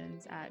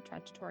options at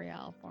Trattoria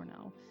Al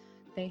Forno.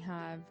 They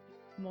have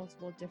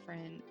multiple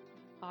different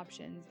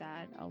options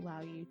that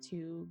allow you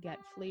to get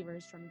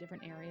flavors from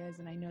different areas.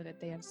 And I know that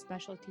they have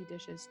specialty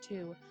dishes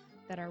too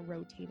that are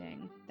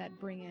rotating, that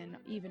bring in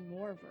even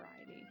more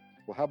variety.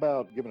 Well, how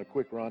about giving a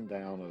quick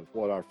rundown of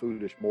what our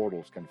foolish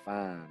mortals can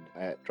find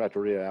at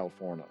Trattoria Al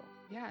Forno?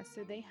 Yeah,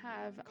 so they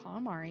have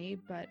calamari,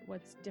 but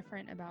what's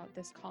different about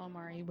this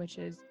calamari, which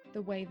is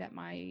the way that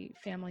my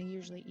family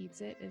usually eats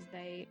it, is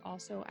they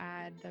also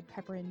add the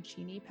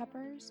pepperoncini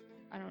peppers.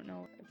 I don't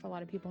know if a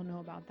lot of people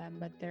know about them,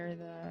 but they're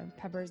the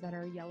peppers that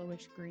are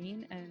yellowish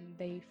green, and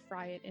they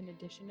fry it in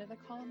addition to the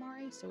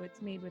calamari. So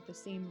it's made with the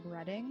same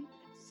breading.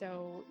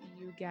 So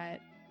you get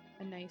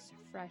a nice,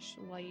 fresh,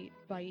 light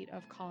bite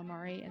of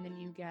calamari, and then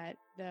you get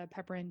the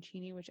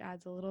pepperoncini, which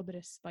adds a little bit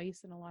of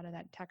spice and a lot of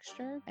that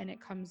texture. And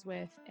it comes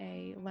with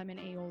a lemon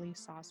aioli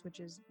sauce, which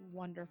is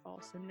wonderful.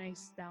 So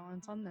nice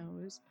balance on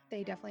those.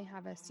 They definitely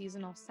have a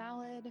seasonal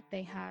salad.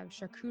 They have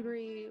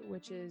charcuterie,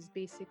 which is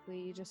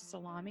basically just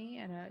salami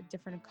and a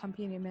different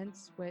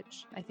accompaniments,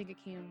 which I think it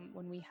came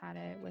when we had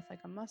it with like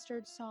a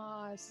mustard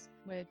sauce,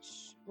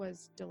 which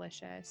was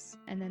delicious.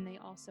 And then they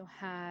also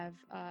have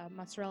a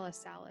mozzarella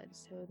salad.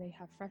 So they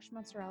have fresh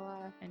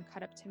mozzarella and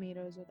cut up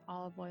tomatoes with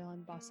olive oil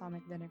and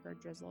balsamic vinegar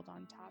drizzled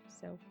on top.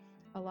 So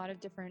a lot of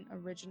different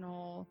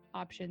original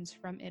options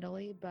from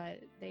Italy, but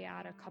they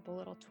add a couple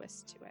little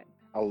twists to it.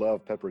 I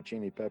love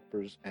pepperoncini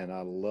peppers, and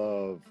I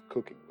love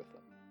cooking with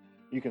them.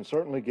 You can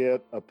certainly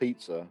get a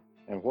pizza.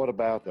 And what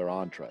about their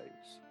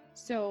entrees?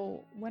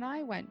 So when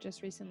I went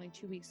just recently,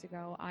 2 weeks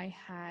ago, I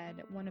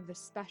had one of the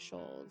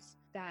specials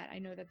that I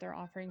know that they're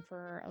offering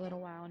for a little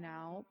while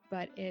now,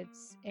 but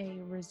it's a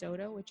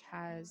risotto, which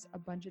has a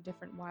bunch of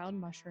different wild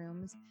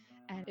mushrooms,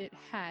 and it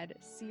had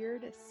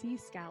seared sea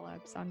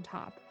scallops on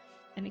top.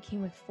 And it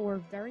came with 4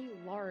 very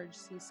large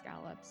sea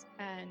scallops.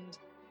 And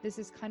this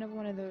is kind of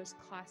one of those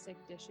classic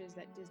dishes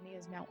that Disney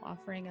is now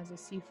offering as a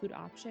seafood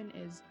option,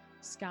 is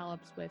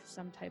scallops with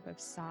some type of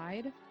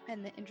side.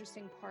 And the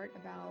interesting part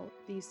about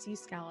these sea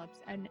scallops,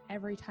 and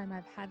every time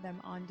I've had them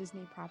on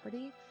Disney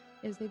property,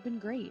 is they've been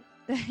great.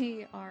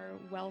 They are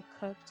well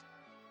cooked,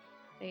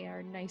 they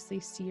are nicely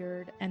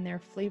seared, and their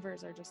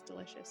flavors are just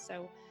delicious.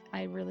 So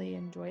I really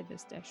enjoyed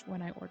this dish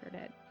when I ordered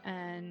it.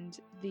 And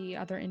the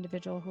other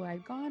individual who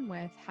I'd gone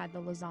with had the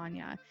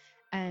lasagna,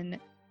 and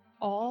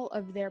all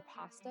of their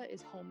pasta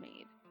is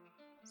homemade.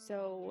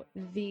 So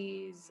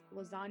these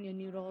lasagna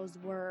noodles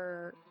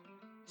were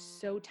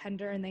so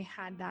tender, and they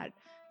had that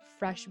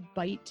fresh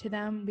bite to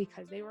them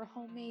because they were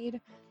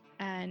homemade,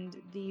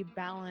 and the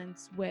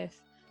balance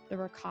with the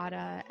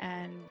ricotta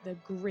and the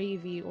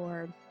gravy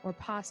or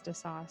pasta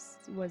sauce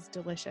was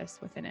delicious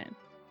within it.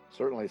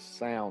 Certainly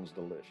sounds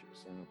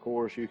delicious. And of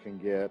course, you can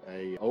get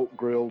a oak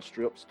grilled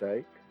strip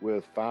steak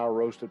with fire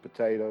roasted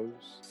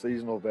potatoes,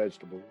 seasonal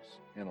vegetables,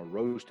 and a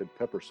roasted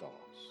pepper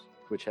sauce,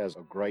 which has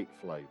a great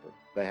flavor.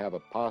 They have a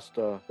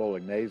pasta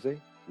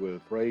bolognese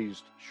with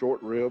braised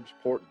short ribs,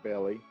 pork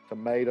belly,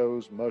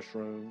 tomatoes,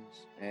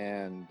 mushrooms,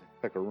 and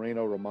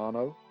pecorino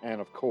romano. And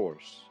of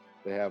course,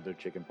 they have their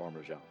chicken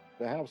parmesan.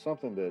 They have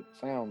something that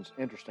sounds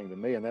interesting to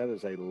me, and that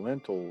is a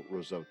lentil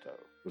risotto.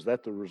 Was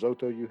that the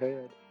risotto you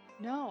had?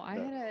 No, I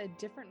had a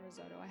different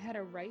risotto. I had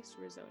a rice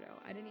risotto.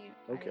 I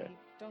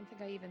don't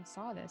think I even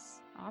saw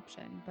this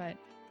option, but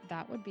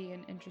that would be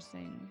an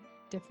interesting,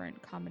 different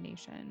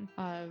combination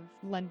of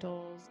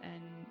lentils,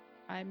 and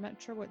I'm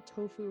not sure what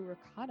tofu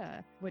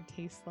ricotta would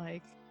taste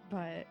like,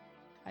 but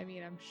I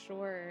mean, I'm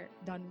sure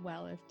done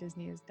well if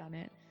Disney has done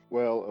it.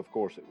 Well, of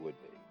course it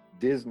would be.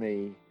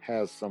 Disney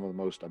has some of the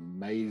most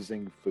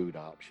amazing food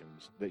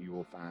options that you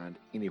will find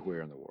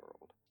anywhere in the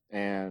world.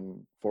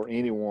 And for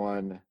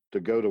anyone to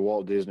go to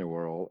Walt Disney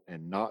World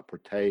and not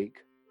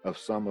partake of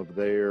some of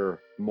their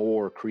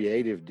more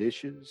creative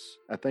dishes,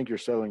 I think you're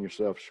selling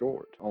yourself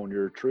short on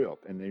your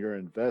trip and your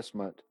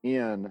investment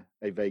in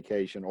a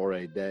vacation or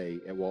a day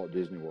at Walt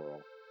Disney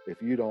World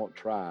if you don't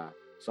try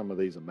some of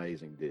these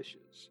amazing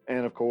dishes.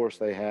 And of course,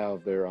 they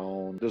have their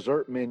own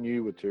dessert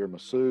menu with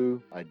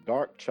tiramisu, a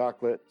dark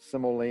chocolate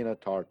semolina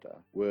tarta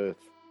with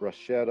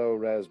bruschetto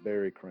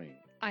raspberry cream.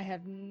 I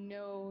have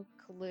no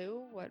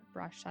clue what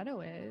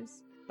bruschetto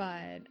is,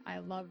 but I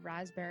love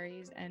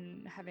raspberries,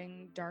 and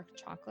having dark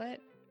chocolate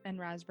and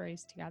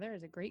raspberries together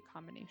is a great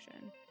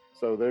combination.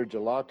 So their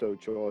gelato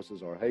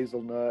choices are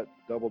hazelnut,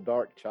 double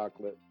dark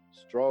chocolate,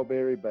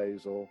 strawberry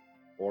basil,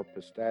 or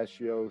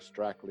pistachio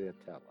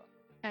stracciatella.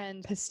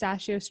 And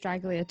pistachio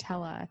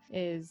stracciatella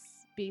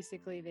is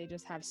basically they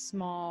just have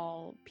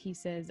small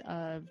pieces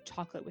of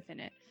chocolate within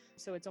it.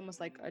 So it's almost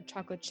like a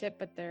chocolate chip,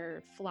 but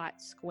they're flat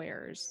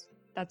squares.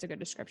 That's a good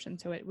description.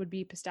 So it would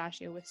be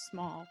pistachio with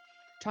small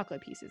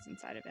chocolate pieces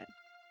inside of it.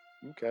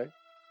 Okay.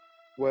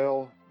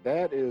 Well,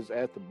 that is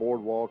at the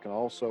boardwalk. And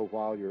also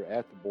while you're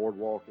at the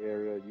boardwalk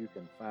area, you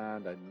can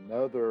find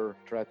another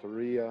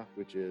trattoria,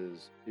 which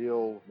is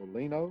Il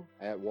Mulino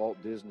at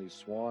Walt Disney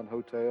Swan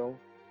Hotel,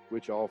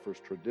 which offers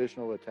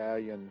traditional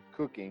Italian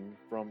cooking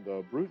from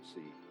the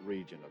Abruzzi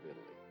region of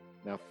Italy.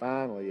 Now,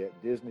 finally,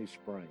 at Disney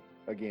Springs.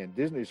 Again,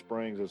 Disney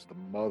Springs is the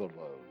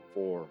motherlode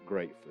for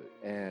great food,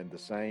 and the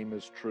same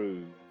is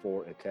true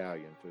for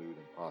Italian food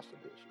and pasta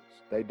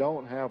dishes. They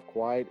don't have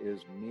quite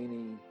as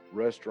many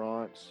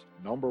restaurants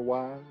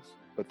number-wise,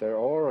 but there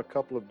are a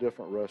couple of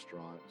different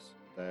restaurants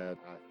that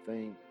I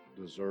think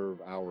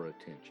deserve our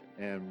attention.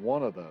 And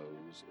one of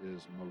those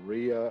is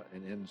Maria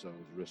and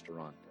Enzo's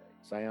Ristorante.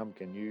 Sam,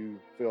 can you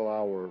fill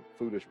our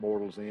foolish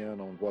mortals in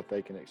on what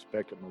they can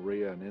expect at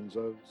Maria and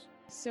Enzo's?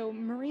 So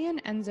Maria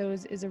and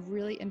Enzo's is a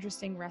really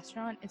interesting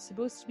restaurant. It's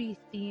supposed to be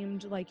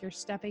themed like you're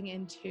stepping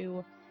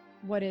into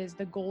what is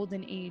the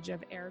golden age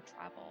of air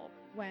travel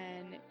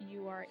when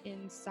you are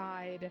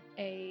inside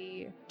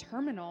a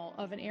terminal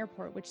of an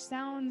airport, which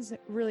sounds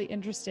really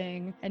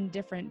interesting and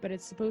different, but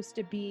it's supposed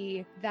to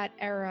be that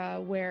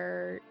era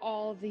where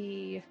all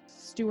the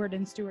steward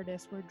and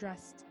stewardess were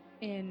dressed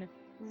in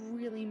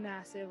really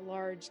massive,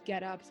 large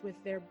get-ups with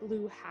their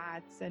blue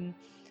hats and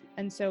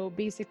so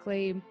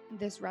basically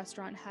this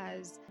restaurant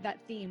has that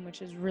theme,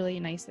 which is really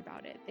nice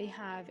about it. They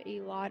have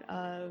a lot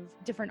of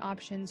different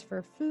options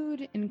for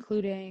food,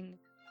 including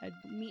a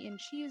meat and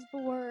cheese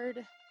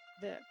board,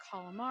 the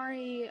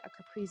calamari, a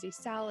caprese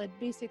salad,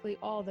 basically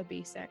all the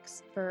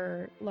basics.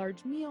 For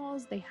large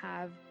meals, they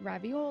have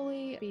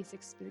ravioli,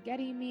 basic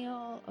spaghetti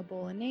meal, a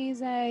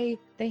bolognese.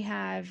 They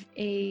have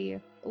a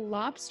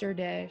lobster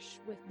dish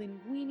with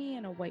linguine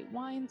and a white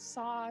wine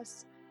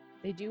sauce.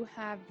 They do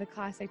have the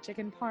classic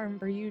chicken parm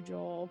for you,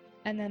 Joel.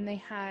 And then they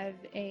have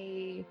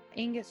a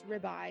Angus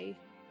ribeye,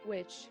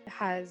 which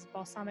has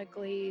balsamic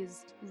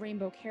glazed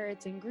rainbow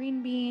carrots and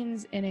green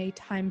beans in a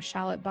thyme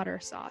shallot butter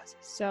sauce.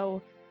 So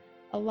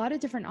a lot of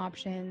different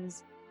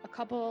options, a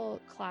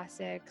couple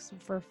classics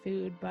for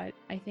food, but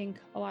I think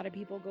a lot of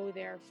people go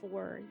there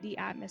for the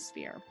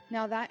atmosphere.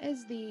 Now that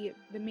is the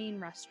main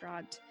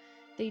restaurant.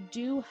 They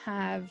do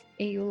have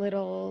a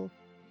little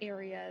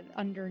area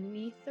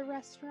underneath the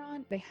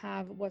restaurant. They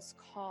have what's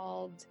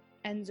called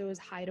Enzo's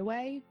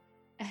Hideaway,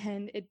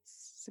 and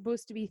it's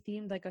supposed to be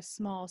themed like a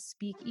small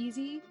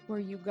speakeasy where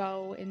you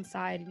go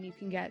inside and you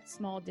can get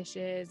small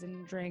dishes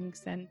and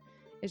drinks, and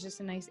it's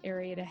just a nice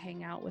area to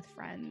hang out with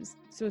friends.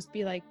 It's supposed to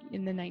be like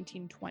in the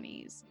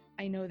 1920s.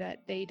 I know that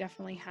they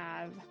definitely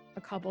have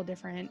a couple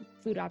different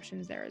food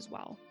options there as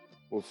well.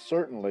 Well,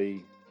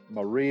 certainly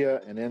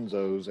Maria and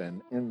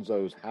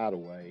Enzo's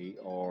Hideaway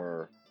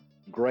are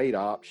great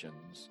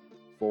options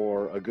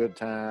for a good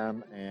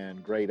time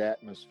and great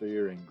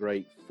atmosphere and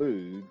great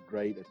food,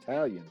 great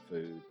Italian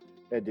food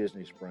at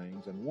Disney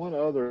Springs. And one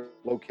other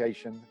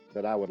location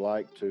that I would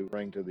like to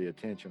bring to the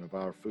attention of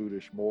our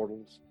foolish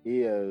mortals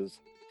is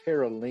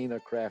Terralina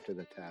Crafted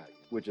Italian,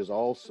 which is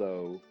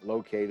also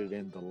located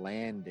in the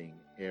landing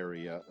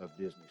area of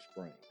Disney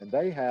Springs. And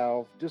they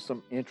have just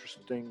some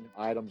interesting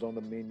items on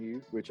the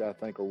menu, which I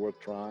think are worth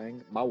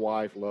trying. My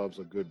wife loves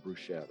a good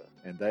bruschetta,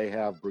 and they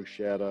have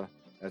bruschetta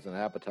as an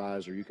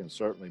appetizer. You can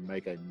certainly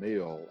make a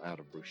meal out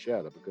of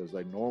bruschetta because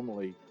they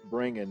normally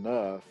bring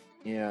enough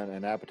in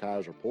an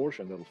appetizer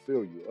portion that'll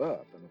fill you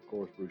up. And of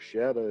course,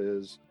 bruschetta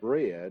is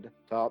bread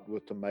topped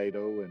with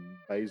tomato and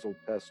basil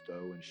pesto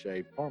and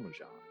shaved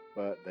Parmesan.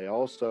 But they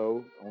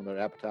also, on their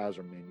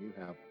appetizer menu,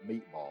 have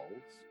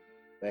meatballs.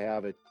 They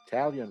have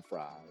Italian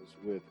fries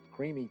with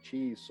creamy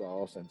cheese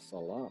sauce and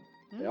salami.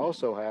 They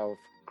also have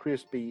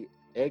crispy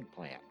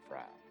eggplant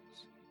fries.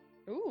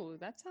 Ooh,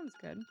 that sounds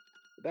good.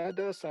 That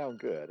does sound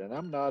good. And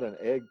I'm not an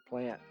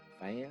eggplant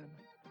fan,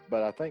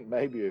 but I think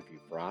maybe if you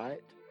fry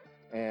it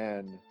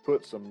and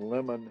put some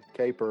lemon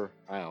caper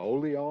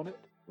aioli on it,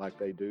 like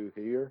they do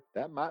here,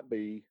 that might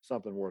be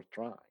something worth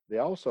trying. They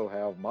also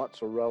have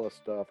mozzarella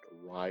stuffed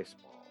rice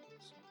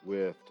balls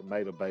with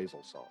tomato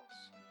basil sauce.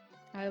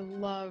 I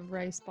love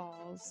rice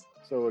balls.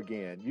 So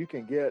again, you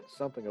can get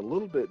something a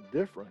little bit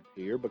different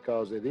here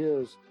because it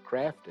is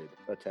crafted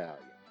Italian.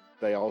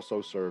 They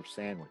also serve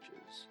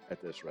sandwiches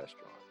at this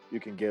restaurant. You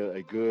can get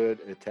a good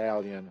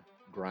Italian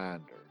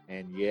grinder.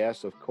 And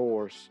yes, of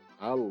course,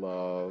 I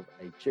love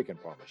a chicken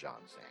Parmesan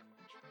sandwich.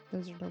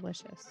 Those are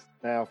delicious.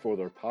 Now for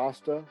their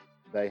pasta,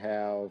 they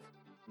have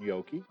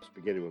gnocchi,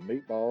 spaghetti with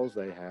meatballs.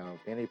 They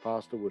have penne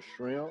pasta with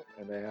shrimp,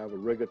 and they have a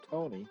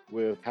rigatoni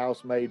with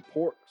house-made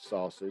pork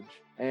sausage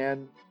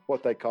and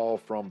what they call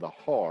from the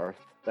hearth.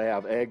 They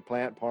have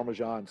eggplant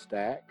Parmesan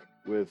stack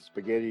with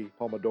spaghetti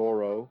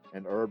pomodoro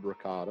and herb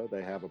ricotta.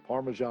 They have a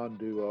Parmesan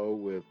duo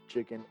with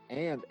chicken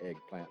and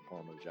eggplant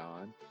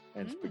Parmesan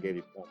and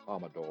spaghetti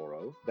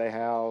pomodoro. They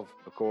have,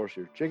 of course,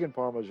 your chicken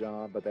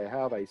Parmesan, but they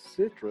have a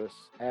citrus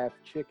half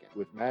chicken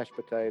with mashed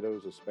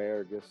potatoes,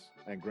 asparagus,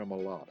 and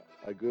gremolata.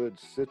 A good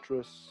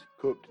citrus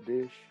cooked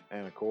dish.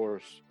 And of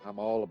course, I'm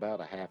all about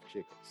a half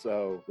chicken.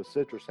 So the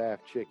citrus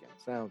half chicken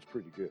sounds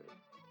pretty good.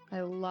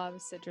 I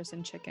love citrus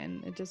and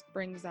chicken. It just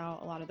brings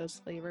out a lot of those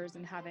flavors,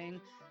 and having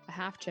a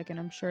half chicken,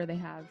 I'm sure they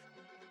have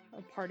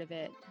a part of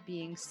it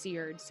being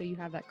seared, so you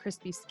have that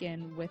crispy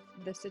skin with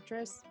the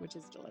citrus, which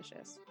is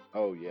delicious.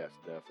 Oh yes,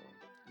 definitely.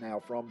 Now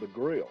from the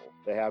grill,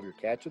 they have your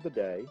catch of the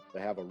day, they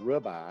have a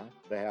ribeye,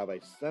 they have a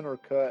center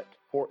cut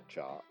pork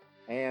chop,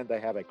 and they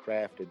have a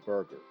crafted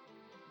burger,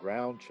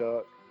 ground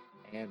chuck,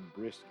 and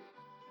brisket.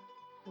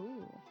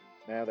 Ooh.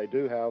 Now they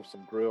do have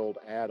some grilled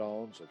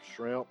add-ons of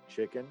shrimp,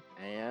 chicken,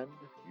 and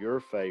your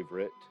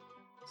favorite,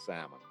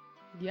 salmon.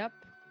 Yep.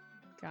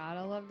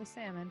 Gotta love the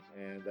salmon.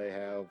 And they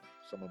have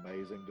some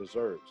amazing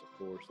desserts. Of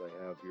course,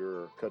 they have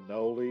your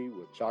cannoli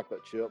with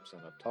chocolate chips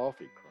and a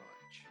toffee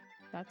crunch.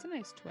 That's a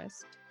nice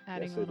twist,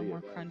 adding Yes, a little it more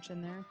is. crunch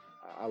in there.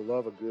 I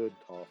love a good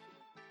toffee.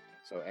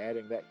 So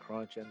adding that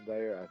crunch in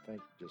there, I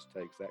think just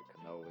takes that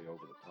cannoli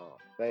over the top.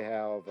 They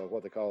have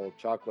what they call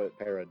chocolate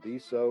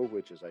paradiso,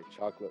 which is a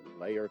chocolate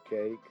layer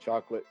cake,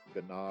 chocolate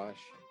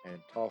ganache,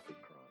 and toffee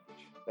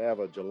crunch. They have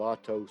a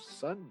gelato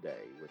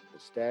sundae with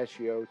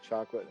pistachio,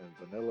 chocolate,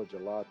 and vanilla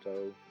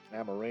gelato,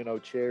 Amarino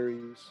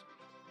cherries,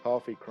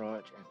 coffee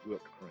crunch, and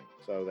whipped cream.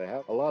 So they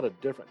have a lot of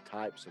different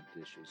types of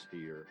dishes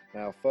here.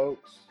 Now,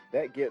 folks,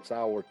 that gets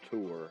our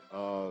tour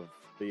of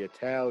the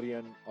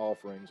Italian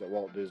offerings at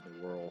Walt Disney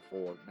World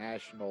for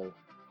National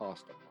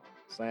Pasta Month.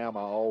 Sam,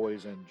 I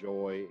always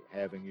enjoy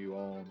having you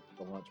on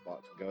the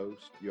Lunchbox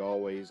Ghost. You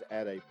always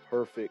add a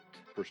perfect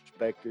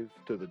perspective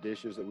to the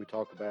dishes that we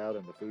talk about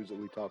and the foods that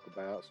we talk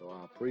about. So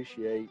I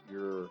appreciate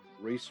your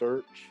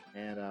research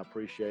and I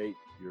appreciate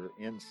your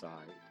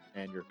insight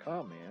and your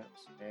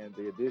comments and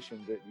the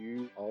addition that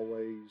you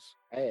always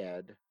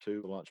add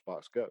to the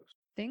Lunchbox Ghost.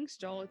 Thanks,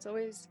 Joel. It's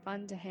always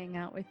fun to hang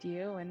out with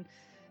you. And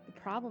the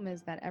problem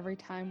is that every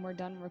time we're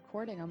done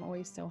recording, I'm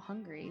always so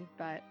hungry.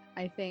 But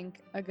I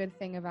think a good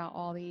thing about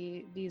all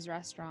these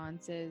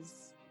restaurants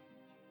is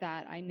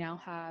that I now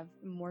have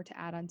more to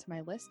add onto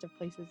my list of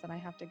places that I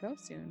have to go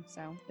soon.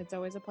 So it's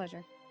always a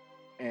pleasure.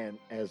 And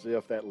as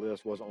if that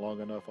list wasn't long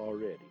enough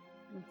already.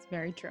 It's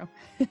very true.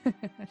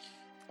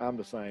 I'm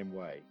the same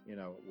way. You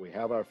know, we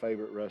have our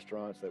favorite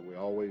restaurants that we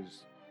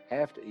always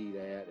have to eat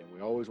at, and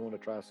we always want to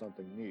try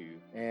something new.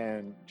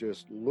 And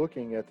just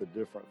looking at the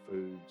different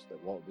foods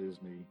that Walt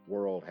Disney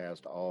World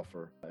has to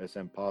offer, it's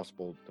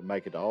impossible to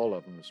make it to all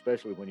of them,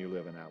 especially when you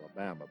live in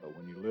Alabama. But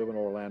when you live in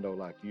Orlando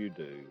like you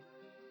do,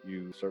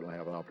 you certainly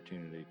have an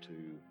opportunity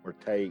to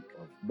partake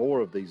of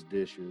more of these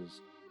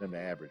dishes than the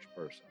average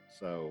person.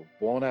 So,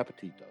 buon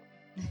appetito.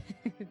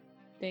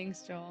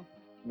 Thanks, Joel.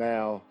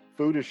 Now,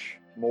 foodish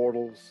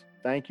mortals,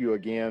 thank you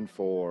again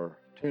for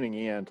tuning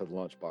in to the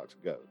Lunchbox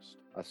Ghost.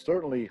 I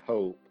certainly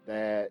hope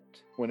that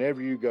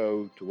whenever you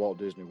go to Walt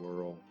Disney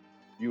World,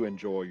 you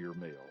enjoy your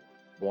meal.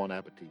 Buon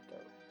appetito.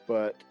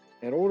 But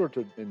in order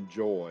to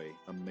enjoy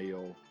a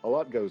meal, a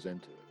lot goes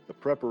into it. The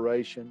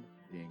preparation,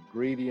 the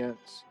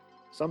ingredients,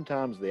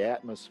 sometimes the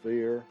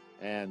atmosphere,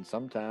 and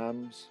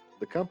sometimes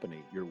the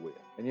company you're with.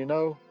 And you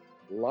know,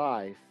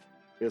 life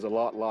is a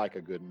lot like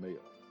a good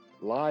meal.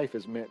 Life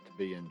is meant to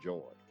be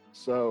enjoyed.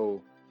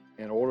 So,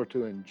 in order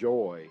to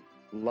enjoy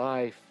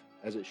life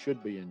as it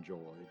should be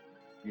enjoyed,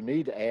 you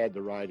need to add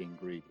the right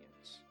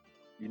ingredients.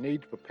 You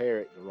need to prepare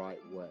it the right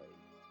way.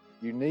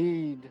 You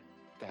need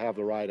to have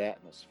the right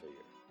atmosphere.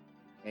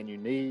 And you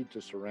need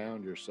to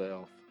surround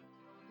yourself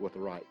with the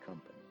right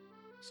company.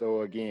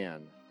 So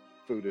again,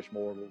 foodish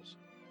mortals,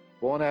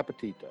 buon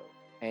appetito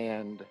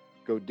and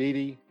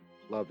goditi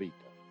la vita.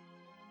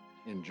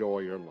 Enjoy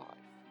your life.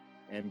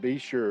 And be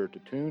sure to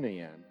tune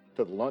in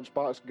to the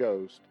Lunchbox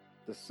Ghost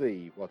to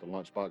see what the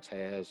Lunchbox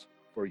has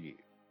for you.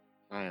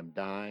 I am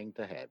dying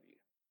to have you.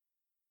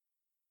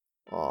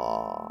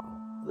 Ah,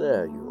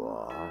 there you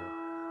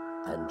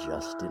are, and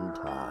just in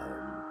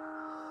time.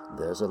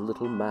 There's a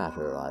little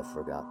matter I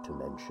forgot to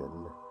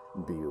mention.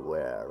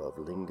 Beware of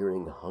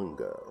lingering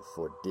hunger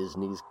for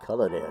Disney's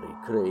culinary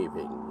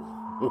cravings.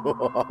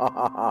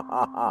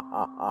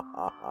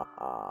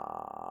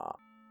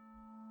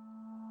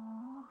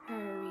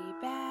 Hurry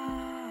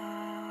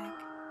back,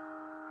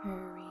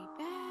 hurry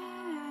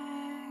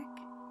back.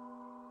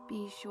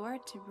 Be sure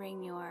to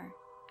bring your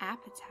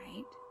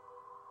appetite.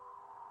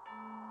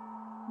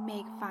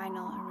 Make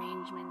final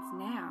arrangements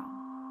now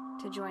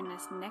to join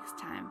us next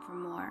time for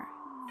more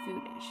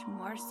foodish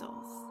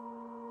morsels.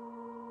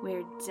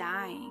 We're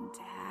dying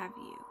to have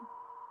you.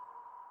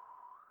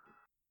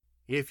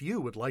 If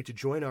you would like to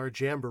join our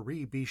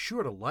jamboree, be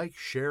sure to like,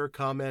 share,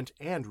 comment,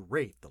 and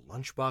rate the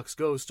Lunchbox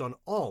Ghost on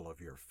all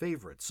of your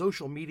favorite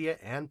social media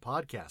and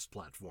podcast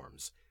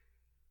platforms.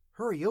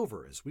 Hurry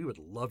over, as we would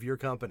love your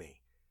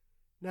company.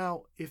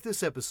 Now, if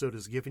this episode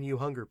has given you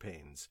hunger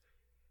pains,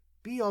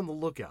 be on the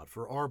lookout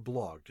for our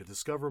blog to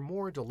discover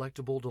more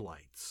delectable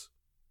delights.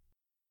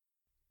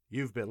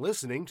 You've been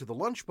listening to the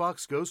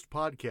Lunchbox Ghost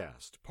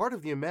Podcast, part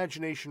of the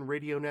Imagination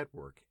Radio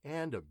Network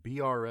and a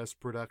BRS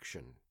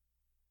production.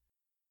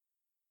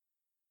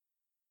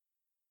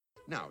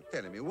 Now,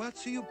 tell me,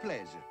 what's your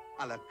pleasure?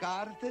 A la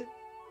carte?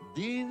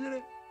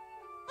 Dinner?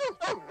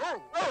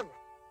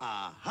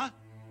 Aha,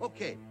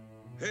 okay.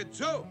 Hey,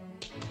 Joe.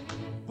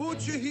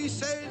 Butcher, he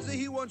says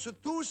he wants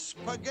 2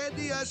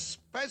 spaghetti a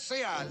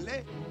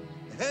speciale,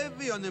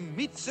 heavy on a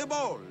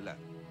meatball.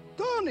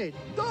 Tony,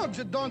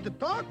 dogs don't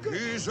talk.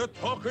 He's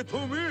talking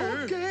to me.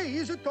 Okay,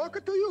 he's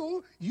talking to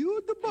you.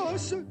 You the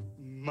boss.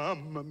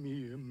 Mamma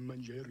mia,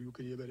 mangerio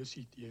che avere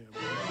siti.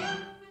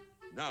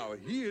 Now,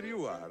 here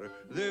you are,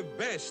 the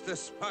best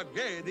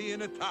spaghetti in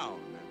town.